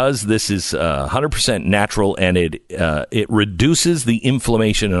 It's because this is 100% natural, and it reduces the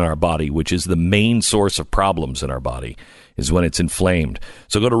inflammation in our body, which is the main source of problems in our body, is when it's inflamed.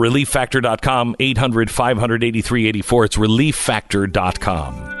 So go to relieffactor.com, 800-500-8384. It's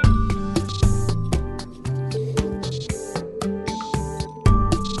relieffactor.com.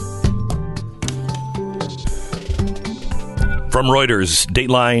 From Reuters,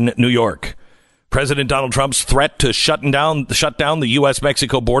 Dateline, New York. President Donald Trump's threat to shut down the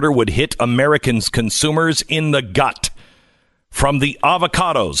U.S.-Mexico border would hit Americans' consumers in the gut. From the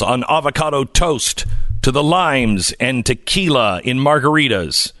avocados on avocado toast to the limes and tequila in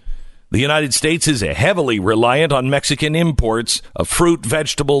margaritas, the United States is heavily reliant on Mexican imports of fruit,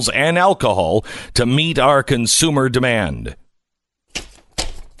 vegetables, and alcohol to meet our consumer demand.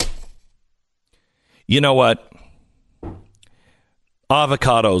 You know what?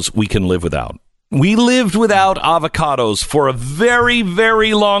 Avocados we can live without. We lived without avocados for a very,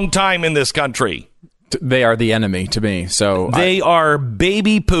 very long time in this country. They are the enemy to me. So they are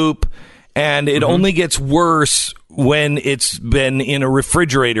baby poop, and it only gets worse when it's been in a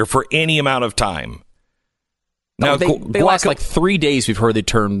refrigerator for any amount of time. Now, they last like 3 days. We've heard they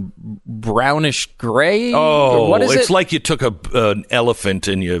turn brownish gray. Oh, what is it's it? like you took an elephant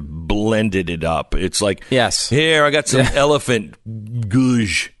and you blended it up. It's like, yes, here, I got some elephant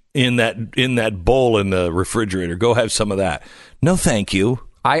goosh in that bowl in the refrigerator. Go have some of that. No, thank you.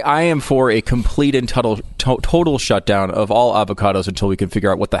 I am for a complete and total shutdown of all avocados until we can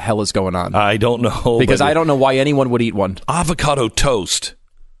figure out what the hell is going on. I don't know. Because I don't know why anyone would eat one. Avocado toast.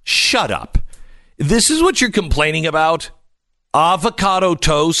 Shut up. This is what you're complaining about? Avocado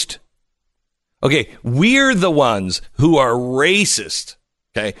toast? Okay, we're the ones who are racist,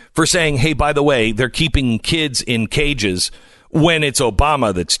 okay, for saying, hey, by the way, they're keeping kids in cages when it's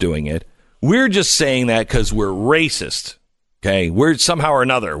Obama that's doing it. We're just saying that because we're racist, okay? We're somehow or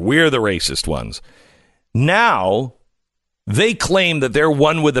another, we're the racist ones. Now, they claim that they're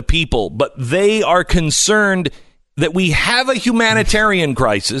one with the people, but they are concerned that we have a humanitarian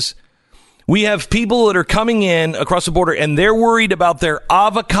crisis. We have people that are coming in across the border, and they're worried about their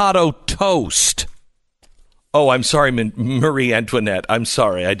avocado toast. Oh, I'm sorry, Marie Antoinette. I'm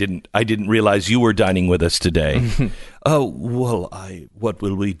sorry. I didn't realize you were dining with us today. Oh, well, what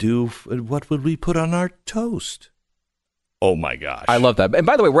will we do? What will we put on our toast? Oh, my gosh. I love that. And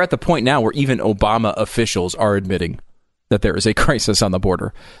by the way, we're at the point now where even Obama officials are admitting that there is a crisis on the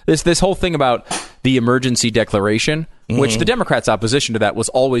border. This whole thing about the emergency declaration, which the Democrats' opposition to that was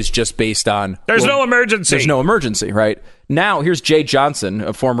always just based on... There's no emergency. There's no emergency, right? Now, here's Jay Johnson,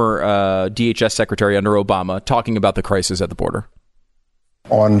 a former DHS secretary under Obama, talking about the crisis at the border.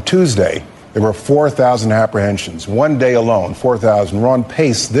 On Tuesday, there were 4,000 apprehensions. One day alone, 4,000. We're on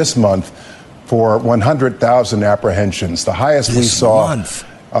pace this month for 100,000 apprehensions. The highest we saw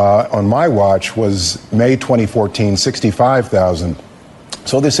on my watch was May 2014, 65,000.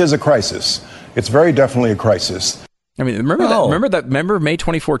 So this is a crisis. It's very definitely a crisis. I mean, remember May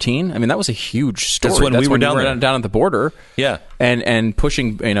 2014? I mean, that was a huge story. That's when we were down at the border. Yeah. And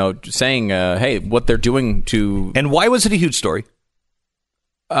pushing, saying, hey, what they're doing to... And why was it a huge story?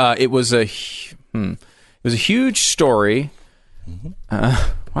 It was a huge story.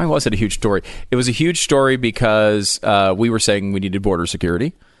 Why was it a huge story? It was a huge story because we were saying we needed border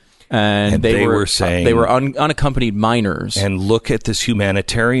security. And they were saying they were unaccompanied minors. And look at this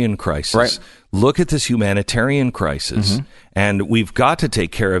humanitarian crisis. Right. Look at this humanitarian crisis. And we've got to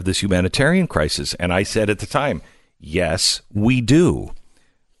take care of this humanitarian crisis. And I said at the time, yes, we do.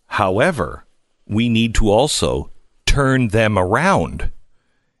 However, we need to also turn them around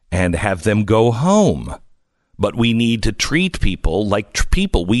and have them go home. But we need to treat people like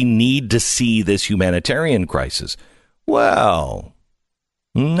people. We need to see this humanitarian crisis. Well...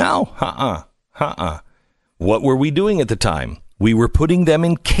 No, What were we doing at the time? We were putting them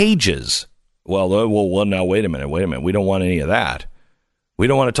in cages. Well, now, wait a minute. We don't want any of that. We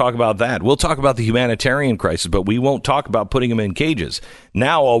don't want to talk about that. We'll talk about the humanitarian crisis, but we won't talk about putting them in cages.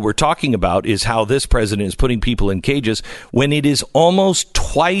 Now, all we're talking about is how this president is putting people in cages when it is almost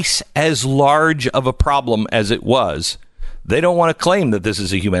twice as large of a problem as it was. They don't want to claim that this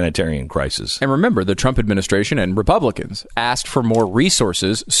is a humanitarian crisis. And remember, the Trump administration and Republicans asked for more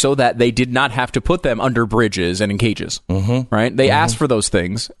resources so that they did not have to put them under bridges and in cages. Right? They asked for those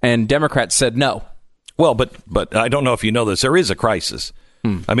things, and Democrats said no. Well, but I don't know if you know this. There is a crisis.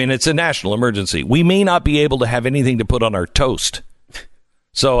 I mean, it's a national emergency. We may not be able to have anything to put on our toast.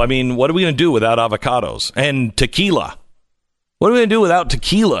 So, I mean, what are we going to do without avocados and tequila? What are we going to do without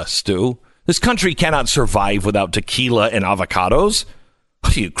tequila, Stu? This country cannot survive without tequila and avocados.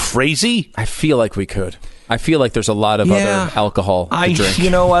 Are you crazy? I feel like we could. I feel like there's a lot of other alcohol to drink. You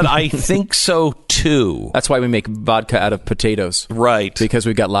know what? I think so, too. That's why we make vodka out of potatoes. Right. Because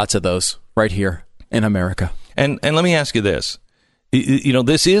we've got lots of those right here in America. And let me ask you this.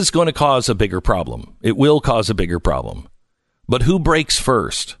 This is going to cause a bigger problem. It will cause a bigger problem. But who breaks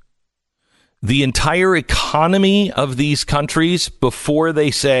first? The entire economy of these countries before they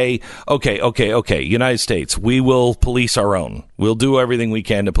say, okay, United States, we will police our own. We'll do everything we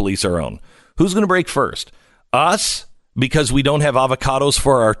can to police our own. Who's going to break first? Us, because we don't have avocados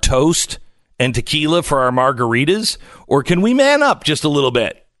for our toast and tequila for our margaritas? Or can we man up just a little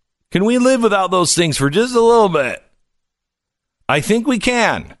bit? Can we live without those things for just a little bit? I think we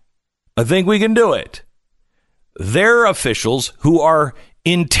can. I think we can do it. They're officials who are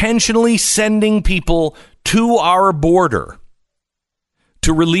intentionally sending people to our border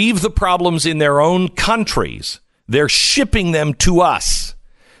to relieve the problems in their own countries. They're shipping them to us.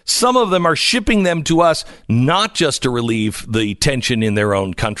 Some of them are shipping them to us not just to relieve the tension in their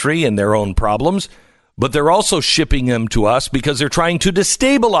own country and their own problems, but they're also shipping them to us because they're trying to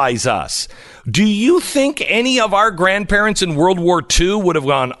destabilize us. Do you think any of our grandparents in World War II would have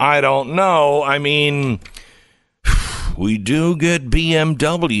gone, I don't know. I mean, we do get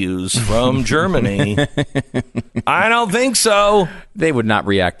BMWs from Germany. I don't think so. They would not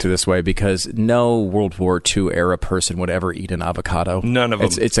react to this way because no World War II era person would ever eat an avocado. None of them.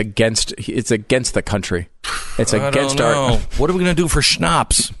 It's against the country. It's against our. What are we going to do for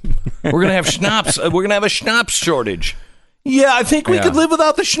schnapps? We're going to have schnapps. We're going to have a schnapps shortage. Yeah, I think we could live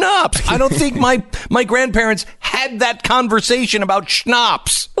without the schnapps. I don't think my grandparents had that conversation about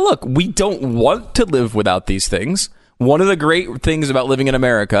schnapps. Look, we don't want to live without these things. One of the great things about living in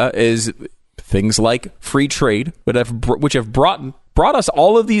America is things like free trade, which have brought us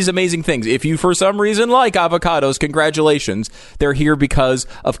all of these amazing things. If you, for some reason, like avocados, congratulations. They're here because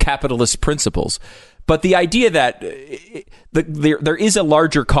of capitalist principles. But the idea that there is a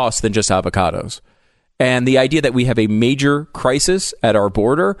larger cost than just avocados, and the idea that we have a major crisis at our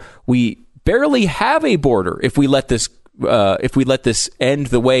border, we barely have a border if we let this end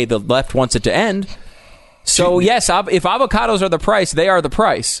the way the left wants it to end. So, yes, if avocados are the price, they are the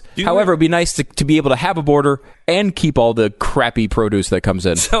price. However, it'd be nice to be able to have a border and keep all the crappy produce that comes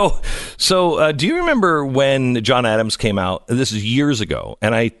in. So, do you remember when John Adams came out? This is years ago,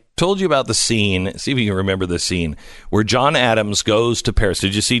 and I told you about the scene. See if you can remember the scene where John Adams goes to Paris.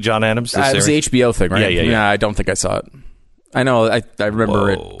 Did you see John Adams? It was the HBO thing, right? Yeah. I don't think I saw it. I know. I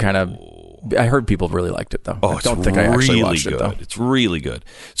remember it kind of. I heard people really liked it, though. Oh, I don't think I actually watched it, though. It's really good.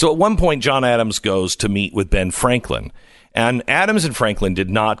 So at one point, John Adams goes to meet with Ben Franklin. And Adams and Franklin did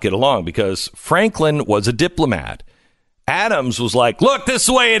not get along because Franklin was a diplomat. Adams was like, look, this is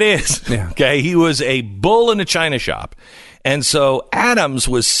the way it is. Yeah. Okay, he was a bull in a china shop. And so Adams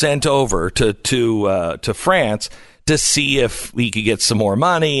was sent over to France to see if he could get some more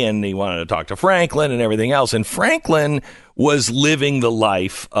money, and he wanted to talk to Franklin and everything else. And Franklin was living the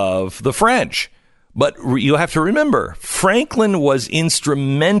life of the French. But you have to remember, Franklin was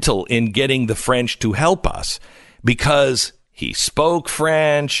instrumental in getting the French to help us because he spoke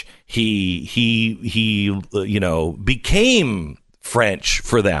French. He became French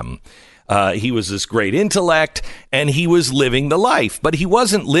for them. He was this great intellect, and he was living the life. But he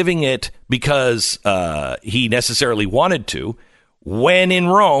wasn't living it because he necessarily wanted to. When in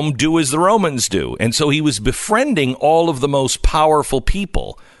Rome, do as the Romans do. And so he was befriending all of the most powerful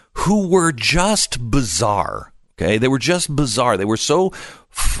people who were just bizarre. Okay, they were just bizarre. They were so,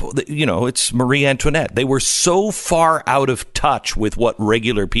 it's Marie Antoinette. They were so far out of touch with what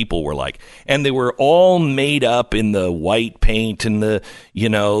regular people were like, and they were all made up in the white paint and the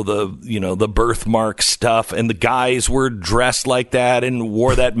birthmark stuff. And the guys were dressed like that and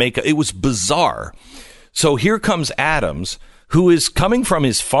wore that makeup. It was bizarre. So here comes Adams, who is coming from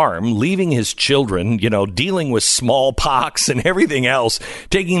his farm, leaving his children, dealing with smallpox and everything else,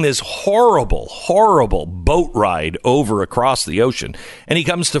 taking this horrible, horrible boat ride over across the ocean. And he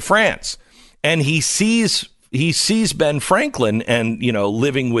comes to France, and he sees Ben Franklin and,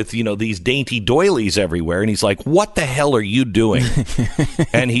 living with, these dainty doilies everywhere. And he's like, what the hell are you doing?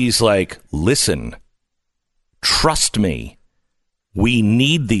 And he's like, listen, trust me. We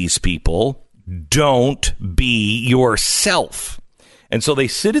need these people. Don't be yourself. And so they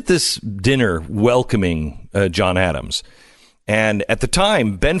sit at this dinner welcoming John Adams. And at the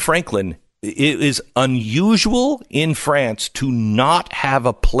time, Ben Franklin, it is unusual in France to not have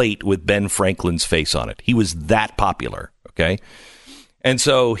a plate with Ben Franklin's face on it. He was that popular. Okay. And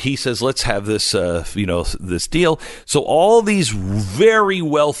so he says, let's have this, this deal. So all these very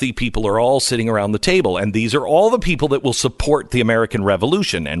wealthy people are all sitting around the table. And these are all the people that will support the American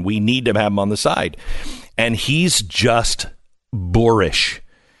Revolution. And we need to have them on the side. and he's just boorish.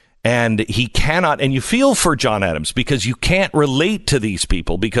 And he cannot, and you feel for John Adams because you can't relate to these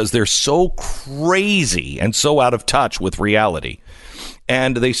people because they're so crazy and so out of touch with reality.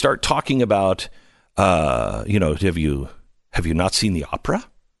 And they start talking about, have you not seen the opera?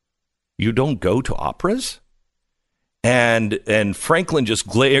 You don't go to operas? And Franklin just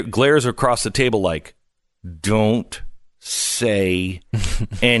glares across the table like, don't say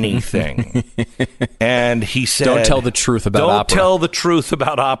anything. And he said, don't tell the truth about opera. Don't tell the truth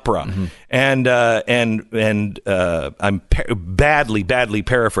about opera. Mm-hmm. And I'm badly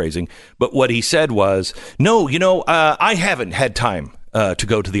paraphrasing, but what he said was, no, I haven't had time to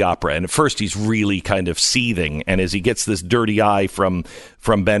go to the opera. And at first he's really kind of seething. And as he gets this dirty eye from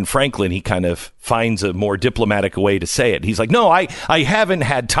Ben Franklin, he kind of finds a more diplomatic way to say it. He's like, no, I haven't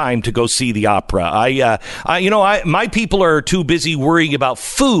had time to go see the opera. My people are too busy worrying about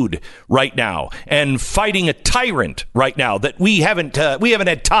food right now and fighting a tyrant right now that we haven't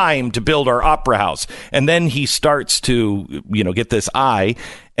had time to build our opera house. And then he starts to, get this eye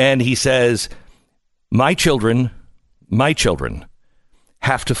and he says, my children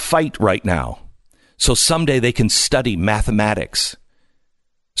have to fight right now, so someday they can study mathematics.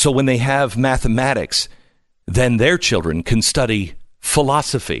 So when they have mathematics, then their children can study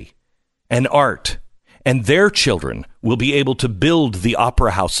philosophy and art, and their children will be able to build the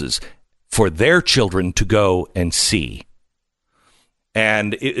opera houses for their children to go and see.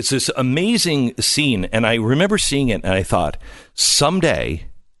 And it's this amazing scene, and I remember seeing it, and I thought, someday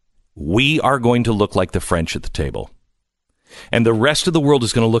we are going to look like the French at the table. And the rest of the world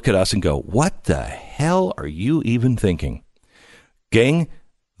is going to look at us and go, what the hell are you even thinking? Gang,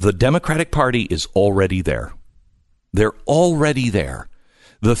 the Democratic Party is already there. They're already there.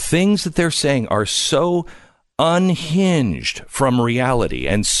 The things that they're saying are so unhinged from reality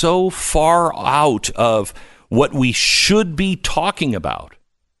and so far out of what we should be talking about.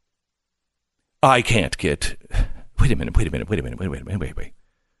 I can't get... Wait a minute.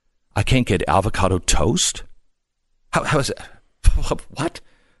 I can't get avocado toast? How is it? What?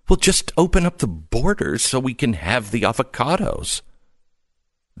 Well, just open up the borders so we can have the avocados.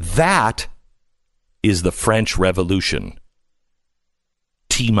 That is the French Revolution.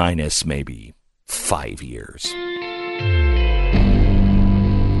 T-minus maybe 5 years.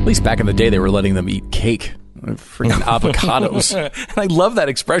 At least back in the day, they were letting them eat cake. Freaking avocados. I love that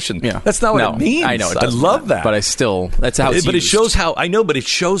expression. Yeah. That's not what it means. I know. I love that. But that's how it's But used. it shows how, I know, but it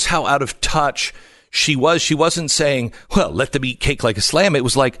shows how out of touch she was. She wasn't saying, well, let them eat cake like a slam. It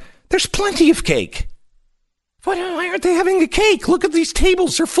was like, there's plenty of cake. Why aren't they having a cake? Look at these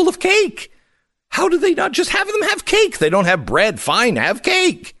tables. They're full of cake. How do they not just have them have cake? They don't have bread. Fine, have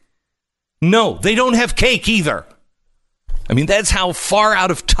cake. No, they don't have cake either. I mean, that's how far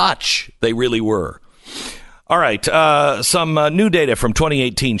out of touch they really were. All right, some new data from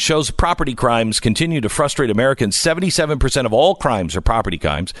 2018 shows property crimes continue to frustrate Americans. 77% of all crimes are property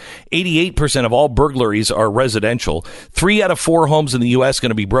crimes. 88% of all burglaries are residential. 3 out of 4 homes in the U.S. going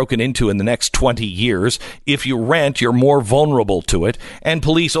to be broken into in the next 20 years. If you rent, you're more vulnerable to it. And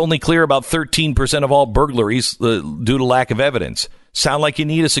police only clear about 13% of all burglaries due to lack of evidence. Sound like you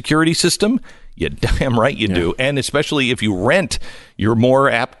need a security system? You damn right you do. And especially if you rent, you're more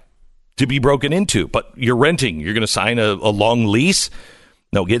apt to be broken into. But you're renting. You're going to sign a long lease?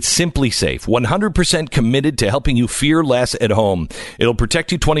 No, get Simply Safe. 100% committed to helping you fear less at home. It'll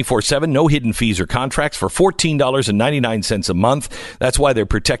protect you 24/7. No hidden fees or contracts for $14.99 a month. That's why they're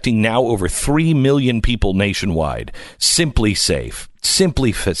protecting now over 3 million people nationwide. Simply Safe.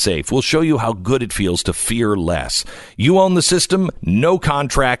 Simply Safe. We'll show you how good it feels to fear less. You own the system, no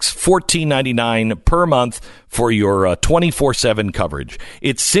contracts, $14.99 per month for your 24/7 coverage.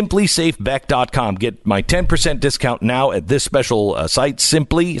 It's simplysafebeck.com. Get my 10% discount now at this special site,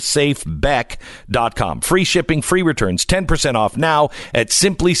 simplysafebeck.com. Free shipping, free returns, 10% off now at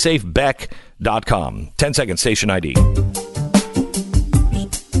simplysafebeck.com. 10 second station ID.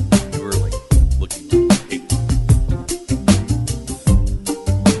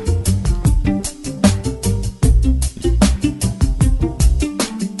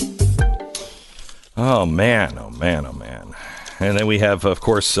 Oh, man. And then we have, of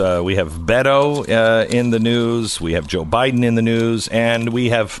course, we have Beto in the news. We have Joe Biden in the news. And we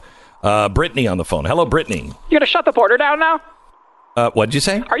have Brittany on the phone. Hello, Brittany. You going to shut the border down now? What did you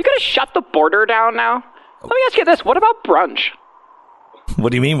say? Are you going to shut the border down now? Let me ask you this. What about brunch? What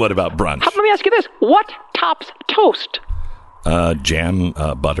do you mean, what about brunch? Let me ask you this. What tops toast? Jam,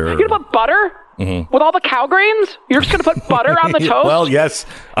 butter. You going to put butter? With all the cow grains? You're just going to put butter on the toast? Well, yes,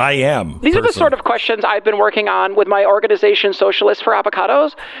 I am. These are the sort of questions I've been working on with my organization, Socialist for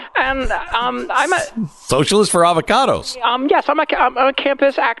Avocados. And I'm a... Socialist for Avocados? Yes, I'm a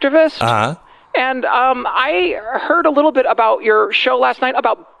campus activist. Uh-huh. And I heard a little bit about your show last night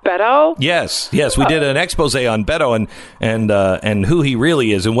about Beto. Yes, we did an expose on Beto and who he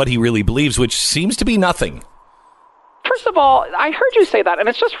really is and what he really believes, which seems to be nothing. First of all, I heard you say that, and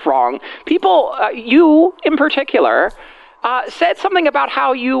it's just wrong. People, you in particular, said something about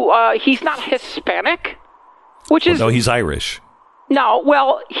how he's not Hispanic, which is... No, he's Irish. No,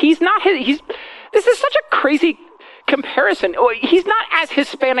 well, he's not... This is such a crazy comparison. He's not as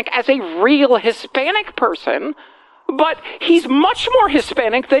Hispanic as a real Hispanic person, but he's much more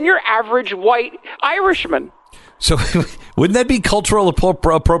Hispanic than your average white Irishman. So wouldn't that be cultural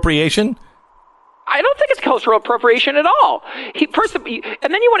appropriation? I don't think it's cultural appropriation at all.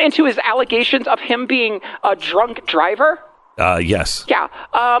 And then you went into his allegations of him being a drunk driver. Yes. Yeah.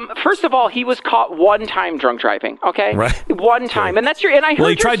 First of all, he was caught one time drunk driving. Okay. Right. One time, and that's your. And I heard. Well,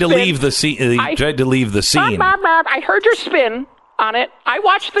 he tried to leave the scene. He tried to leave the scene. I heard your spin on it. I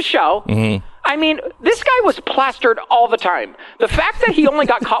watched the show. Mm-hmm. I mean, this guy was plastered all the time. The fact that he only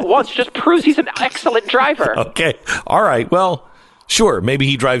got caught once just proves he's an excellent driver. Okay. All right. Well, sure. Maybe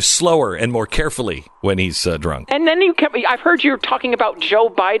he drives slower and more carefully when he's drunk. And then I've heard you talking about Joe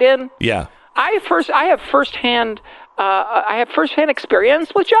Biden. Yeah. I have firsthand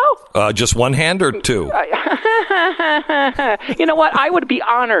experience with Joe. Just one hand or two? You know what? I would be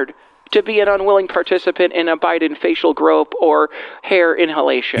honored to be an unwilling participant in a Biden facial grope or hair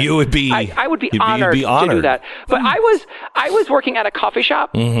inhalation. You would be. I would be honored to do that. But I was working at a coffee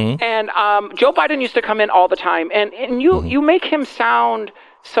shop, mm-hmm. and Joe Biden used to come in all the time, and you make him sound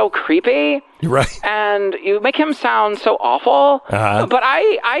so creepy, right? And you make him sound so awful. Uh-huh. But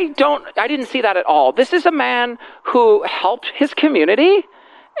I didn't see that at all. This is a man who helped his community.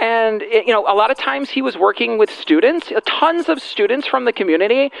 And, a lot of times he was working with students, tons of students from the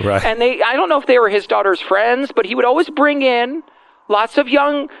community. Right. And I don't know if they were his daughter's friends, but he would always bring in lots of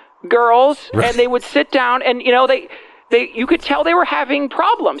young girls, right. And they would sit down and, you could tell they were having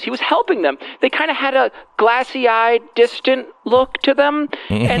problems. He was helping them. They kind of had a glassy-eyed, distant look to them.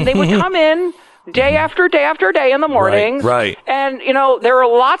 And they would come in day after day after day in the mornings. Right. And, there were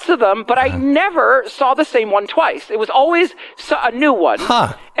lots of them, but I never saw the same one twice. It was always a new one.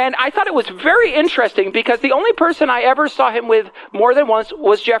 Huh. And I thought it was very interesting because the only person I ever saw him with more than once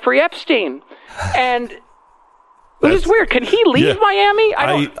was Jeffrey Epstein. And which is weird. Can he leave Miami?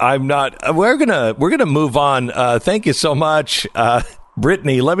 I'm not. We're gonna move on. Thank you so much,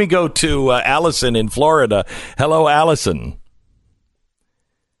 Brittany. Let me go to Allison in Florida. Hello, Allison.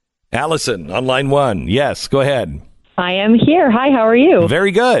 Allison on line 1. Yes, go ahead. I am here. Hi, how are you?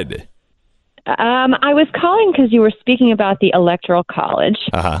 Very good. I was calling because you were speaking about the Electoral College,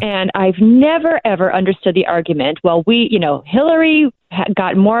 uh-huh. And I've never, ever understood the argument. Well, Hillary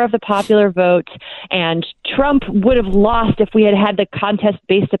got more of the popular vote, and Trump would have lost if we had had the contest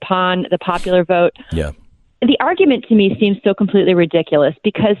based upon the popular vote. Yeah. The argument to me seems so completely ridiculous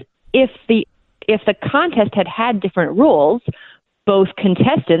because if the contest had different rules, both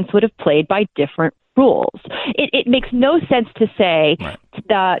contestants would have played by different rules. It makes no sense to say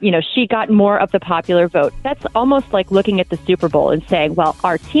that, she got more of the popular vote. That's almost like looking at the Super Bowl and saying, well,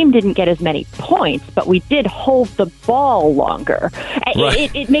 our team didn't get as many points, but we did hold the ball longer.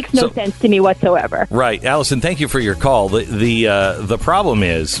 Right. It makes no sense to me whatsoever. Right. Allison, thank you for your call. The problem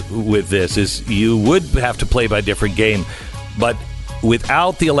is with this is you would have to play by a different game, but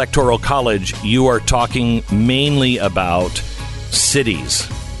without the Electoral College, you are talking mainly about cities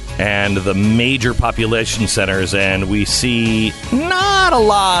and the major population centers, and we see not a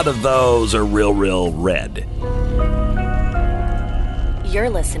lot of those are real red. You're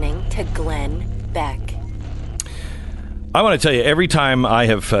listening to Glenn Beck. I want to tell you, every time I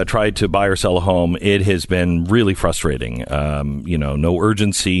have tried to buy or sell a home, it has been really frustrating. No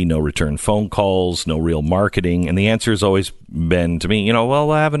urgency, no return phone calls, no real marketing. And the answer has always been to me,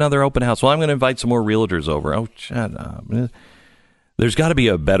 we'll have another open house. Well, I'm going to invite some more realtors over. Oh, shut up. There's got to be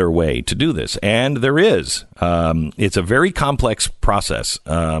a better way to do this. And there is. It's a very complex process.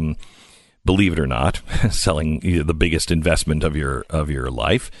 Believe it or not, selling the biggest investment of your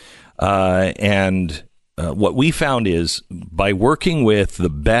life. What we found is by working with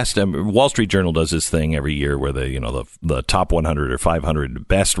the best, Wall Street Journal does this thing every year where the top 100 or 500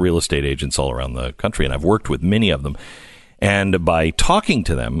 best real estate agents all around the country, and I've worked with many of them. And by talking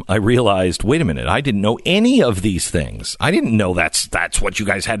to them, I realized, wait a minute, I didn't know any of these things. I didn't know that's what you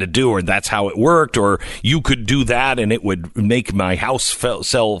guys had to do, or that's how it worked, or you could do that and it would make my house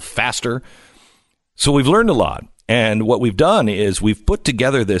sell faster. So we've learned a lot. And what we've done is we've put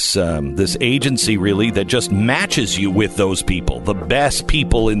together this this agency, really, that just matches you with those people, the best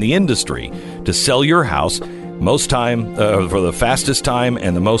people in the industry, to sell your house most time, for the fastest time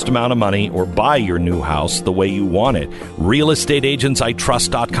and the most amount of money, or buy your new house the way you want it.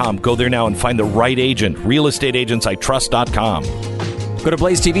 RealestateAgentsITrust.com. Go there now and find the right agent. RealestateAgentsITrust.com. Go to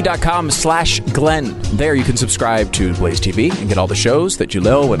blazetv.com/Glenn. There you can subscribe to Blaze TV and get all the shows that you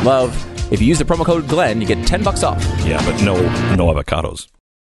know and love. If you use the promo code Glenn, you get $10 off. Yeah, but no avocados.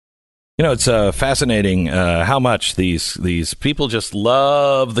 You know, it's fascinating how much these people just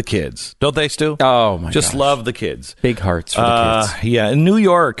love the kids. Don't they, Stu? Oh, my God. Just love the kids. Big hearts for the kids. Yeah, in New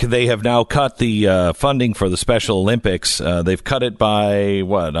York, they have now cut the funding for the Special Olympics. They've cut it by,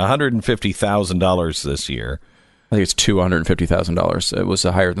 $150,000 this year. I think it's $250,000. It was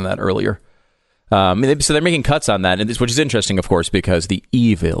higher than that earlier. So they're making cuts on that, which is interesting, of course, because the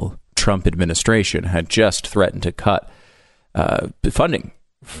evil Trump administration had just threatened to cut funding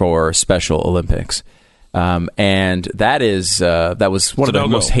for Special Olympics. And that was one of the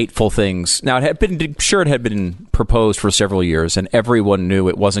most hateful things. Now, it had been proposed for several years, and everyone knew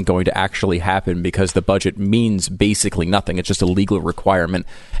it wasn't going to actually happen because the budget means basically nothing. It's just a legal requirement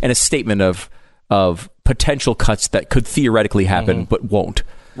and a statement of potential cuts that could theoretically happen but won't.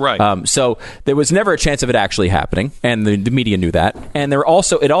 Right. So there was never a chance of it actually happening, and the media knew that. And it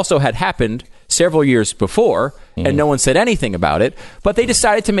also had happened several years before, and no one said anything about it. But they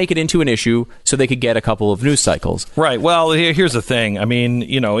decided to make it into an issue so they could get a couple of news cycles. Right. Well, here's the thing. I mean,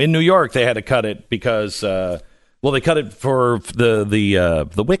 in New York, they had to cut it because, they cut it for the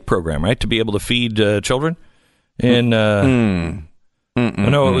WIC program, right, to be able to feed children.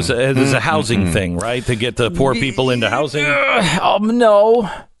 No, it was a housing thing, right? To get the poor people into housing? No,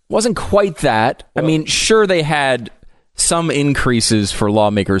 wasn't quite that. I mean, sure, they had some increases for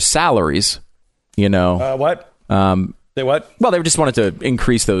lawmakers' salaries, What? They what? Well, they just wanted to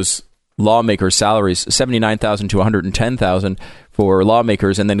increase those lawmakers' salaries, $79,000 to $110,000 for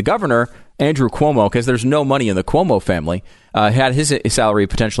lawmakers. And then the governor, Andrew Cuomo, because there's no money in the Cuomo family, had his salary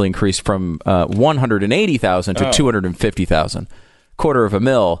potentially increased from $180,000 to $250,000.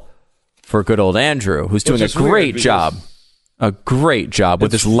 $250,000 for good old Andrew, who's doing a great job. A great job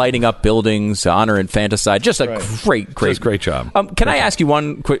with this lighting up buildings, honor infanticide. Just a great job. Can I ask you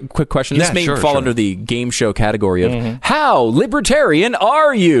one quick question? This may fall under the game show category of how libertarian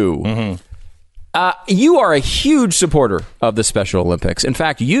are you? You are a huge supporter of the Special Olympics. In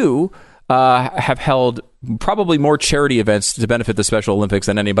fact, you have held probably more charity events to benefit the Special Olympics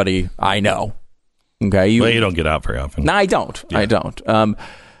than anybody I know. Okay, you don't get out very often. No, I don't. Yeah. I don't.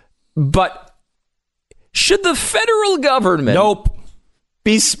 But should the federal government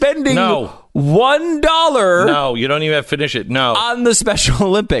be spending $1? No, you don't even have to finish it. No, on the Special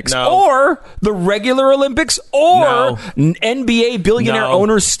Olympics or the regular Olympics or NBA billionaire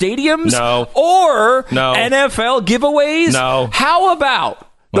owners' stadiums or NFL giveaways. No, how about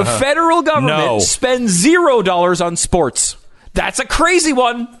the federal government spend $0 on sports? That's a crazy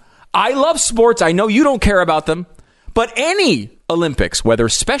one. I love sports. I know you don't care about them. But any Olympics, whether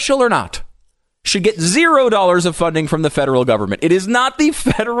special or not, should get $0 of funding from the federal government. It is not the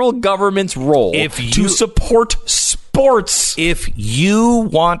federal government's role to support sports. If you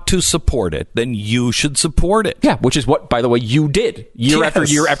want to support it, then you should support it. Yeah, which is what, by the way, you did year after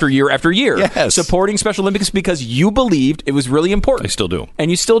year after year after year. Yes. Supporting Special Olympics because you believed it was really important. I still do.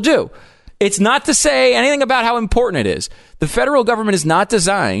 And you still do. It's not to say anything about how important it is. The federal government is not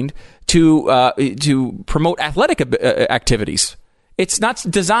designed to promote athletic activities. It's not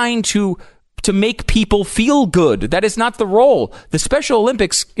designed to make people feel good. That is not the role. The Special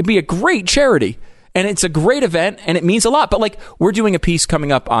Olympics can be a great charity, and it's a great event, and it means a lot. But we're doing a piece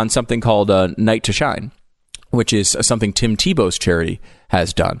coming up on something called Night to Shine, which is something Tim Tebow's charity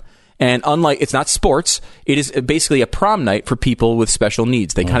has done. And it's not sports, it is basically a prom night for people with special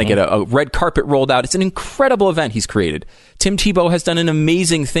needs. They kind of get a red carpet rolled out. It's an incredible event he's created. Tim Tebow has done an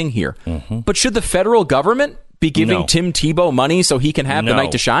amazing thing here. But should the federal government be giving Tim Tebow money so he can have the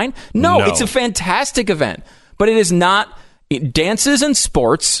night to shine? No, it's a fantastic event. But it is not. Dances and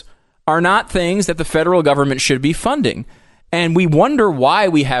sports are not things that the federal government should be funding. And we wonder why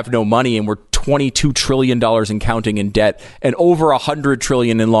we have no money and we're $22 trillion and counting in debt and over $100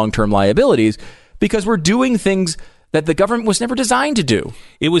 trillion in long-term liabilities because we're doing things that the government was never designed to do.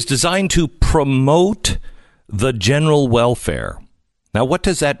 It was designed to promote the general welfare. Now, what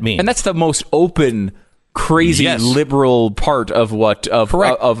does that mean? And that's the most open, crazy, liberal part of what...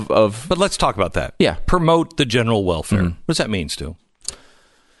 Correct. But let's talk about that. Yeah. Promote the general welfare. What does that mean, Stu?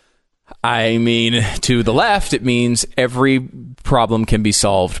 I mean, to the left, it means every problem can be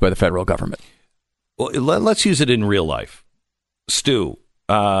solved by the federal government. let's use it in real life. Stu,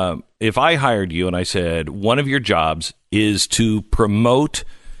 if I hired you and I said one of your jobs is to promote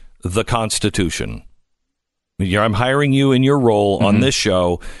the Constitution, I'm hiring you in your role on this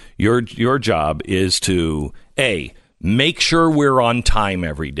show. Your job is to, A, make sure we're on time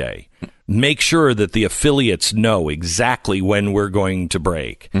every day. Make sure that the affiliates know exactly when we're going to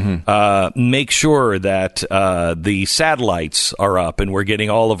break. Make sure that the satellites are up and we're getting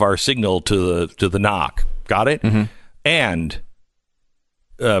all of our signal to the knock. Got it? And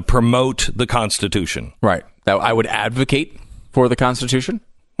promote the Constitution. Right. I would advocate for the Constitution.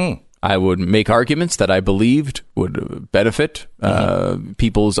 I would make arguments that I believed would benefit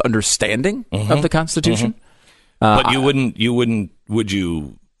people's understanding of the Constitution. But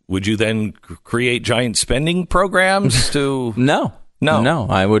would you then create giant spending programs to? No.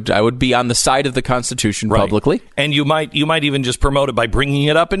 I would be on the side of the Constitution publicly, and you might even just promote it by bringing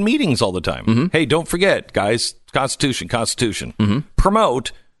it up in meetings all the time. Hey, don't forget, guys, Constitution.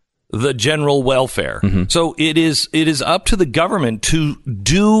 Promote the general welfare. So it is up to the government to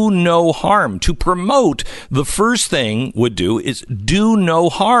do no harm. To promote, the first thing would do is do no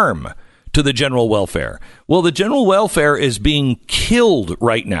harm to the general welfare. Well, the general welfare is being killed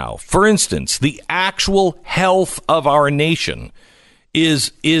right now. For instance, the actual health of our nation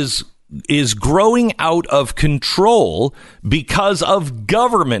is growing out of control because of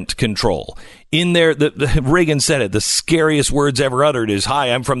government control. In there, Reagan said it, the scariest words ever uttered is, "Hi,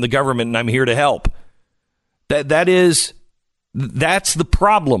 I'm from the government and I'm here to help." That's the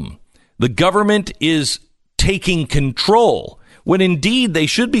problem. The government is taking control when indeed they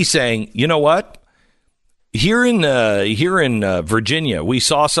should be saying, you know what? Here in Virginia, we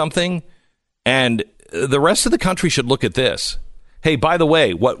saw something, and the rest of the country should look at this. Hey, by the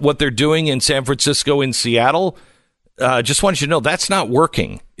way, what they're doing in San Francisco and Seattle, just want you to know that's not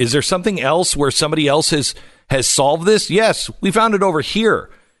working. Is there something else where somebody else has solved this? Yes, we found it over here.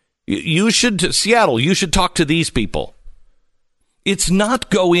 Seattle, you should talk to these people. It's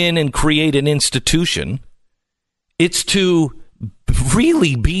not go in and create an institution. It's to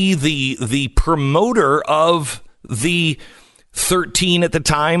really be the promoter of the 13 at the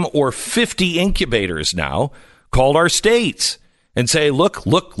time or 50 incubators now called our states and say, look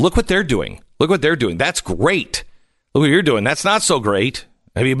what they're doing. Look what they're doing. That's great. Look what you're doing. That's not so great.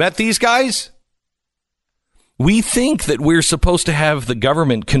 Have you met these guys? We think that we're supposed to have the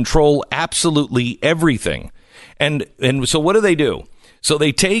government control absolutely everything. And so what do? So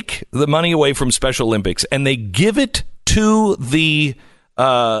they take the money away from Special Olympics and they give it to the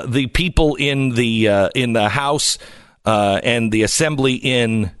people in the House and the Assembly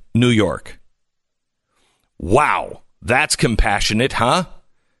in New York. Wow, that's compassionate, huh?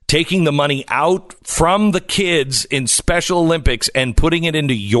 Taking the money out from the kids in Special Olympics and putting it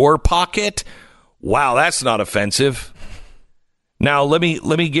into your pocket? Wow, that's not offensive. Now, let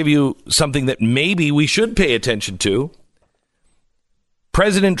me give you something that maybe we should pay attention to.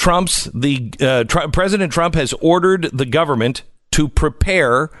 President Trump has ordered the government to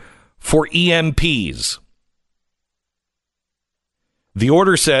prepare for EMPs. The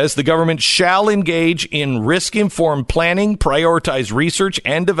order says the government shall engage in risk-informed planning, prioritize research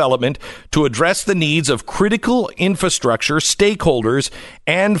and development to address the needs of critical infrastructure stakeholders,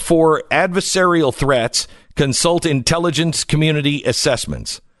 and for adversarial threats, consult intelligence community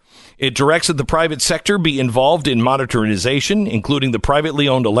assessments. It directs that the private sector be involved in modernization, including the privately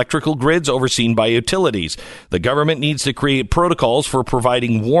owned electrical grids overseen by utilities. The government needs to create protocols for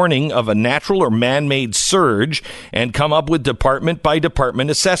providing warning of a natural or man-made surge and come up with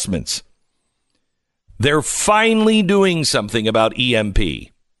department-by-department assessments. They're finally doing something about EMP.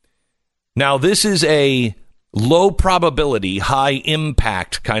 Now, this is a low probability, high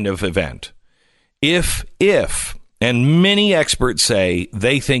impact kind of event. If and many experts say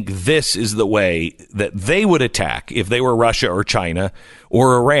they think this is the way that they would attack if they were Russia or China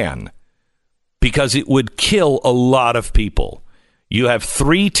or Iran, because it would kill a lot of people. You have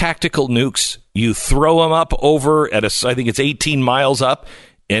 3 tactical nukes. You throw them up over I think it's 18 miles up,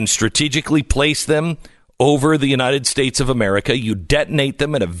 and strategically place them over the United States of America. You detonate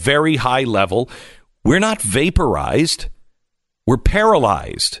them at a very high level. We're not vaporized. We're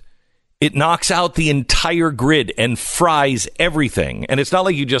paralyzed. It knocks out the entire grid and fries everything. And it's not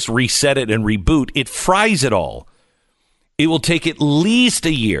like you just reset it and reboot. It fries it all. It will take at least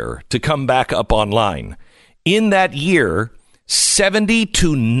a year to come back up online. In that year, 70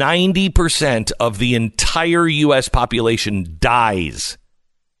 to 90% of the entire U.S. population dies.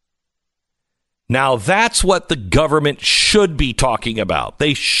 Now, that's what the government should be talking about.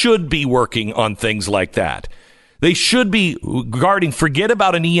 They should be working on things like that. They should be guarding, forget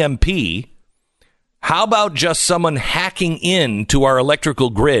about an EMP. How about just someone hacking into our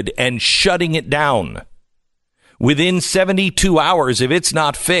electrical grid and shutting it down? Within 72 hours, if it's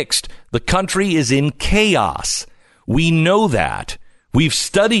not fixed, the country is in chaos. We know that. We've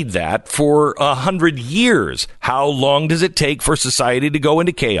studied that for 100 years. How long does it take for society to go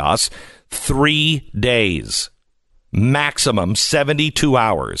into chaos? 3 days. Maximum 72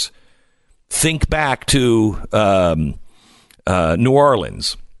 hours. Think back to New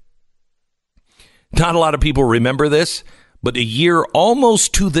Orleans. Not a lot of people remember this, but a year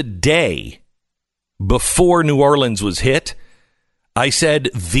almost to the day before New Orleans was hit, I said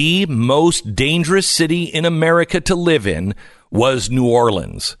the most dangerous city in America to live in was New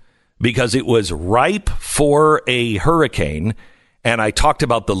Orleans because it was ripe for a hurricane. And I talked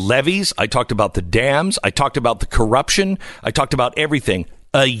about the levees. I talked about the dams. I talked about the corruption. I talked about everything.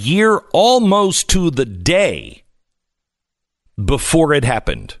 A year almost to the day before it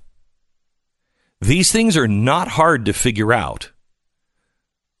happened. These things are not hard to figure out.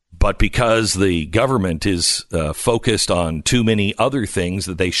 But because the government is focused on too many other things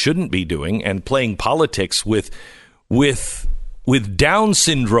that they shouldn't be doing and playing politics with Down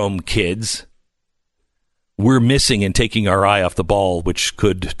syndrome kids, we're missing and taking our eye off the ball, which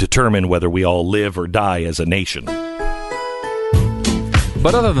could determine whether we all live or die as a nation.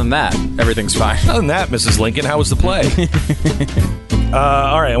 But other than that, everything's fine. Other than that, Mrs. Lincoln, how was the play?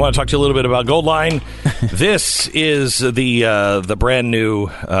 All right, I want to talk to you a little bit about Goldline. This is the brand new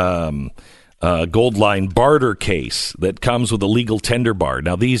Goldline barter case that comes with a legal tender bar.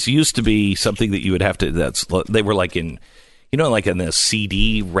 Now, these used to be something that you would have to. They were like in, like in the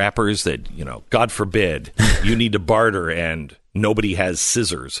CD wrappers that God forbid you need to barter and nobody has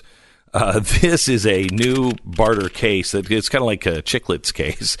scissors. This is a new barter case that it's kind of like a Chiclets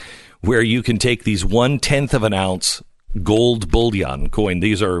case, where you can take these 1/10 of an ounce gold bullion coin.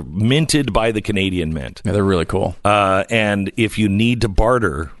 These are minted by the Canadian Mint. Yeah, they're really cool. And if you need to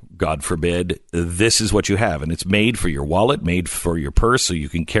barter, God forbid, this is what you have. And it's made for your wallet, made for your purse, so you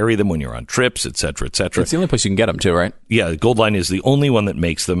can carry them when you're on trips, et cetera, et cetera. It's the only place you can get them too, right? Yeah, Goldline is the only one that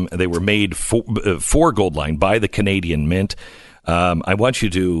makes them. They were made for Goldline by the Canadian Mint. I want you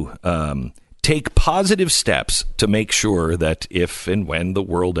to take positive steps to make sure that if and when the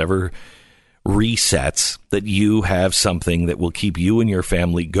world ever resets, that you have something that will keep you and your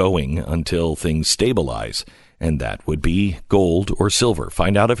family going until things stabilize. And that would be gold or silver.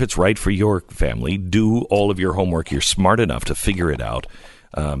 Find out if it's right for your family. Do all of your homework. You're smart enough to figure it out.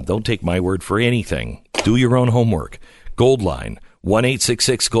 Don't take my word for anything. Do your own homework. Goldline,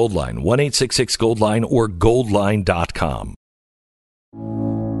 1-866-GOLDLINE, 1-866-GOLDLINE, or goldline.com.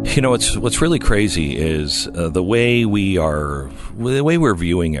 What's really crazy is the way we're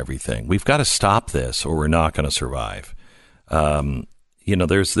viewing everything. We've got to stop this, or we're not going to survive. There's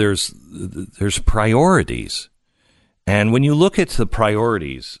priorities, and when you look at the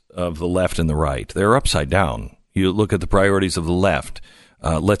priorities of the left and the right, they're upside down. You look at the priorities of the left.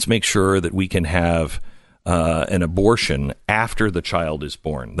 Let's make sure that we can have an abortion after the child is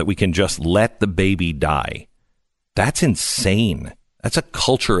born, that we can just let the baby die. That's insane. That's a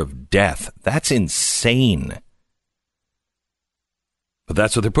culture of death. That's insane. But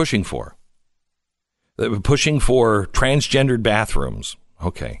that's what they're pushing for. They're pushing for transgendered bathrooms.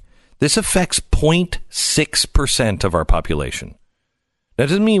 Okay. This affects 0.6% of our population. That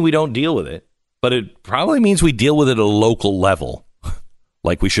doesn't mean we don't deal with it, but it probably means we deal with it at a local level,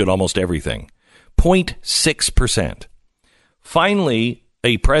 like we should almost everything. 0.6%. Finally,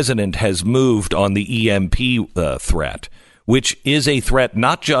 a president has moved on the EMP threat, which is a threat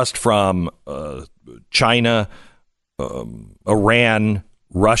not just from China, Iran,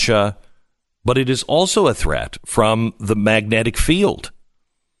 Russia, but it is also a threat from the magnetic field.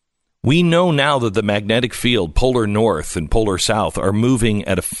 We know now that the magnetic field, polar north and polar south, are moving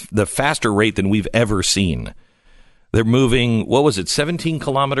at the faster rate than we've ever seen. They're moving, 17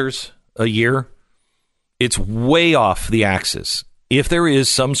 kilometers a year? It's way off the axis. If there is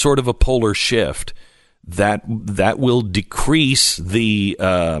some sort of a polar shift, that will decrease the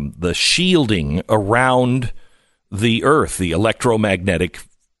shielding around the Earth, the electromagnetic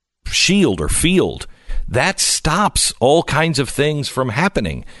shield or field. That stops all kinds of things from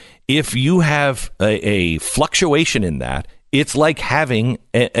happening. If you have a fluctuation in that, it's like having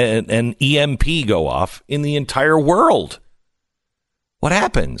an EMP go off in the entire world. What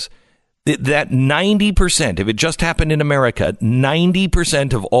happens? That 90%, if it just happened in America,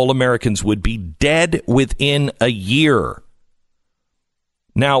 90% of all Americans would be dead within a year.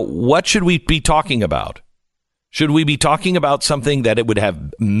 Now, what should we be talking about? Should we be talking about something that it would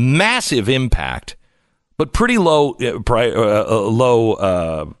have massive impact, but pretty low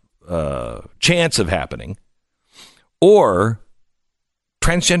chance of happening, or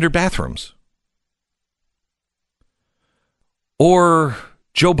transgender bathrooms, or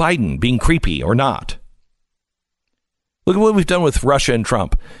Joe Biden being creepy or not. Look at what we've done with Russia and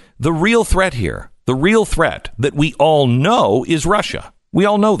Trump. The real threat here, the real threat that we all know is Russia. We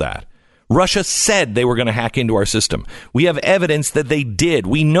all know that. Russia said they were going to hack into our system. We have evidence that they did.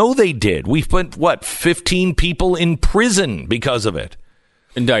 We know they did. We've put, 15 people in prison because of it.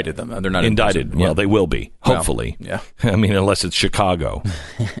 Indicted them. They're not indicted. Well, they will be, hopefully. Well, I mean, unless it's Chicago.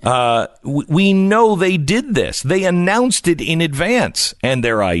 We know they did this. They announced it in advance. And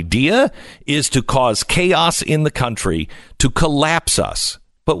their idea is to cause chaos in the country, to collapse us.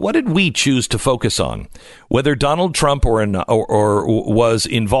 But what did we choose to focus on? Whether Donald Trump or was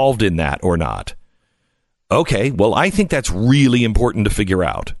involved in that or not. Okay, well, I think that's really important to figure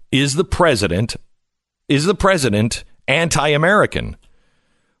out. Is the president anti-American?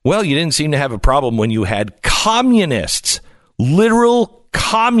 Well, you didn't seem to have a problem when you had communists, literal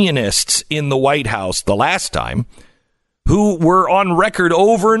communists in the White House the last time, who were on record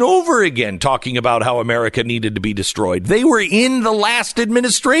over and over again talking about how America needed to be destroyed. They were in the last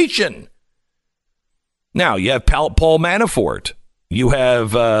administration. Now, you have Paul Manafort. You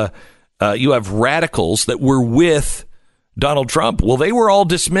have radicals that were with Donald Trump. Well, they were all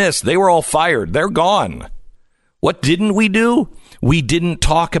dismissed. They were all fired. They're gone. What didn't we do? We didn't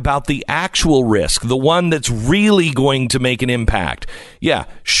talk about the actual risk, the one that's really going to make an impact. Yeah,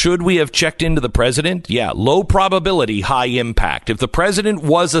 should we have checked into the president? Yeah, low probability, high impact. If the president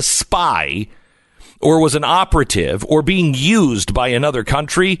was a spy or was an operative or being used by another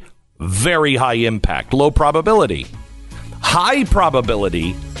country, very high impact, low probability. High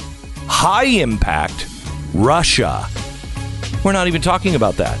probability, high impact, Russia. We're not even talking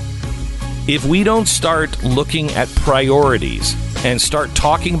about that. If we don't start looking at priorities and start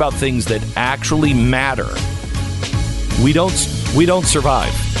talking about things that actually matter, we don't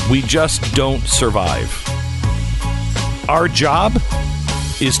survive. We just don't survive. Our job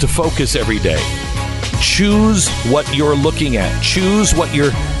is to focus every day. Choose what you're looking at. Choose what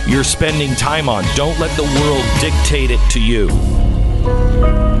you're spending time on. Don't let the world dictate it to you.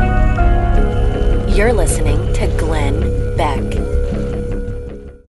 You're listening to Glenn Beck.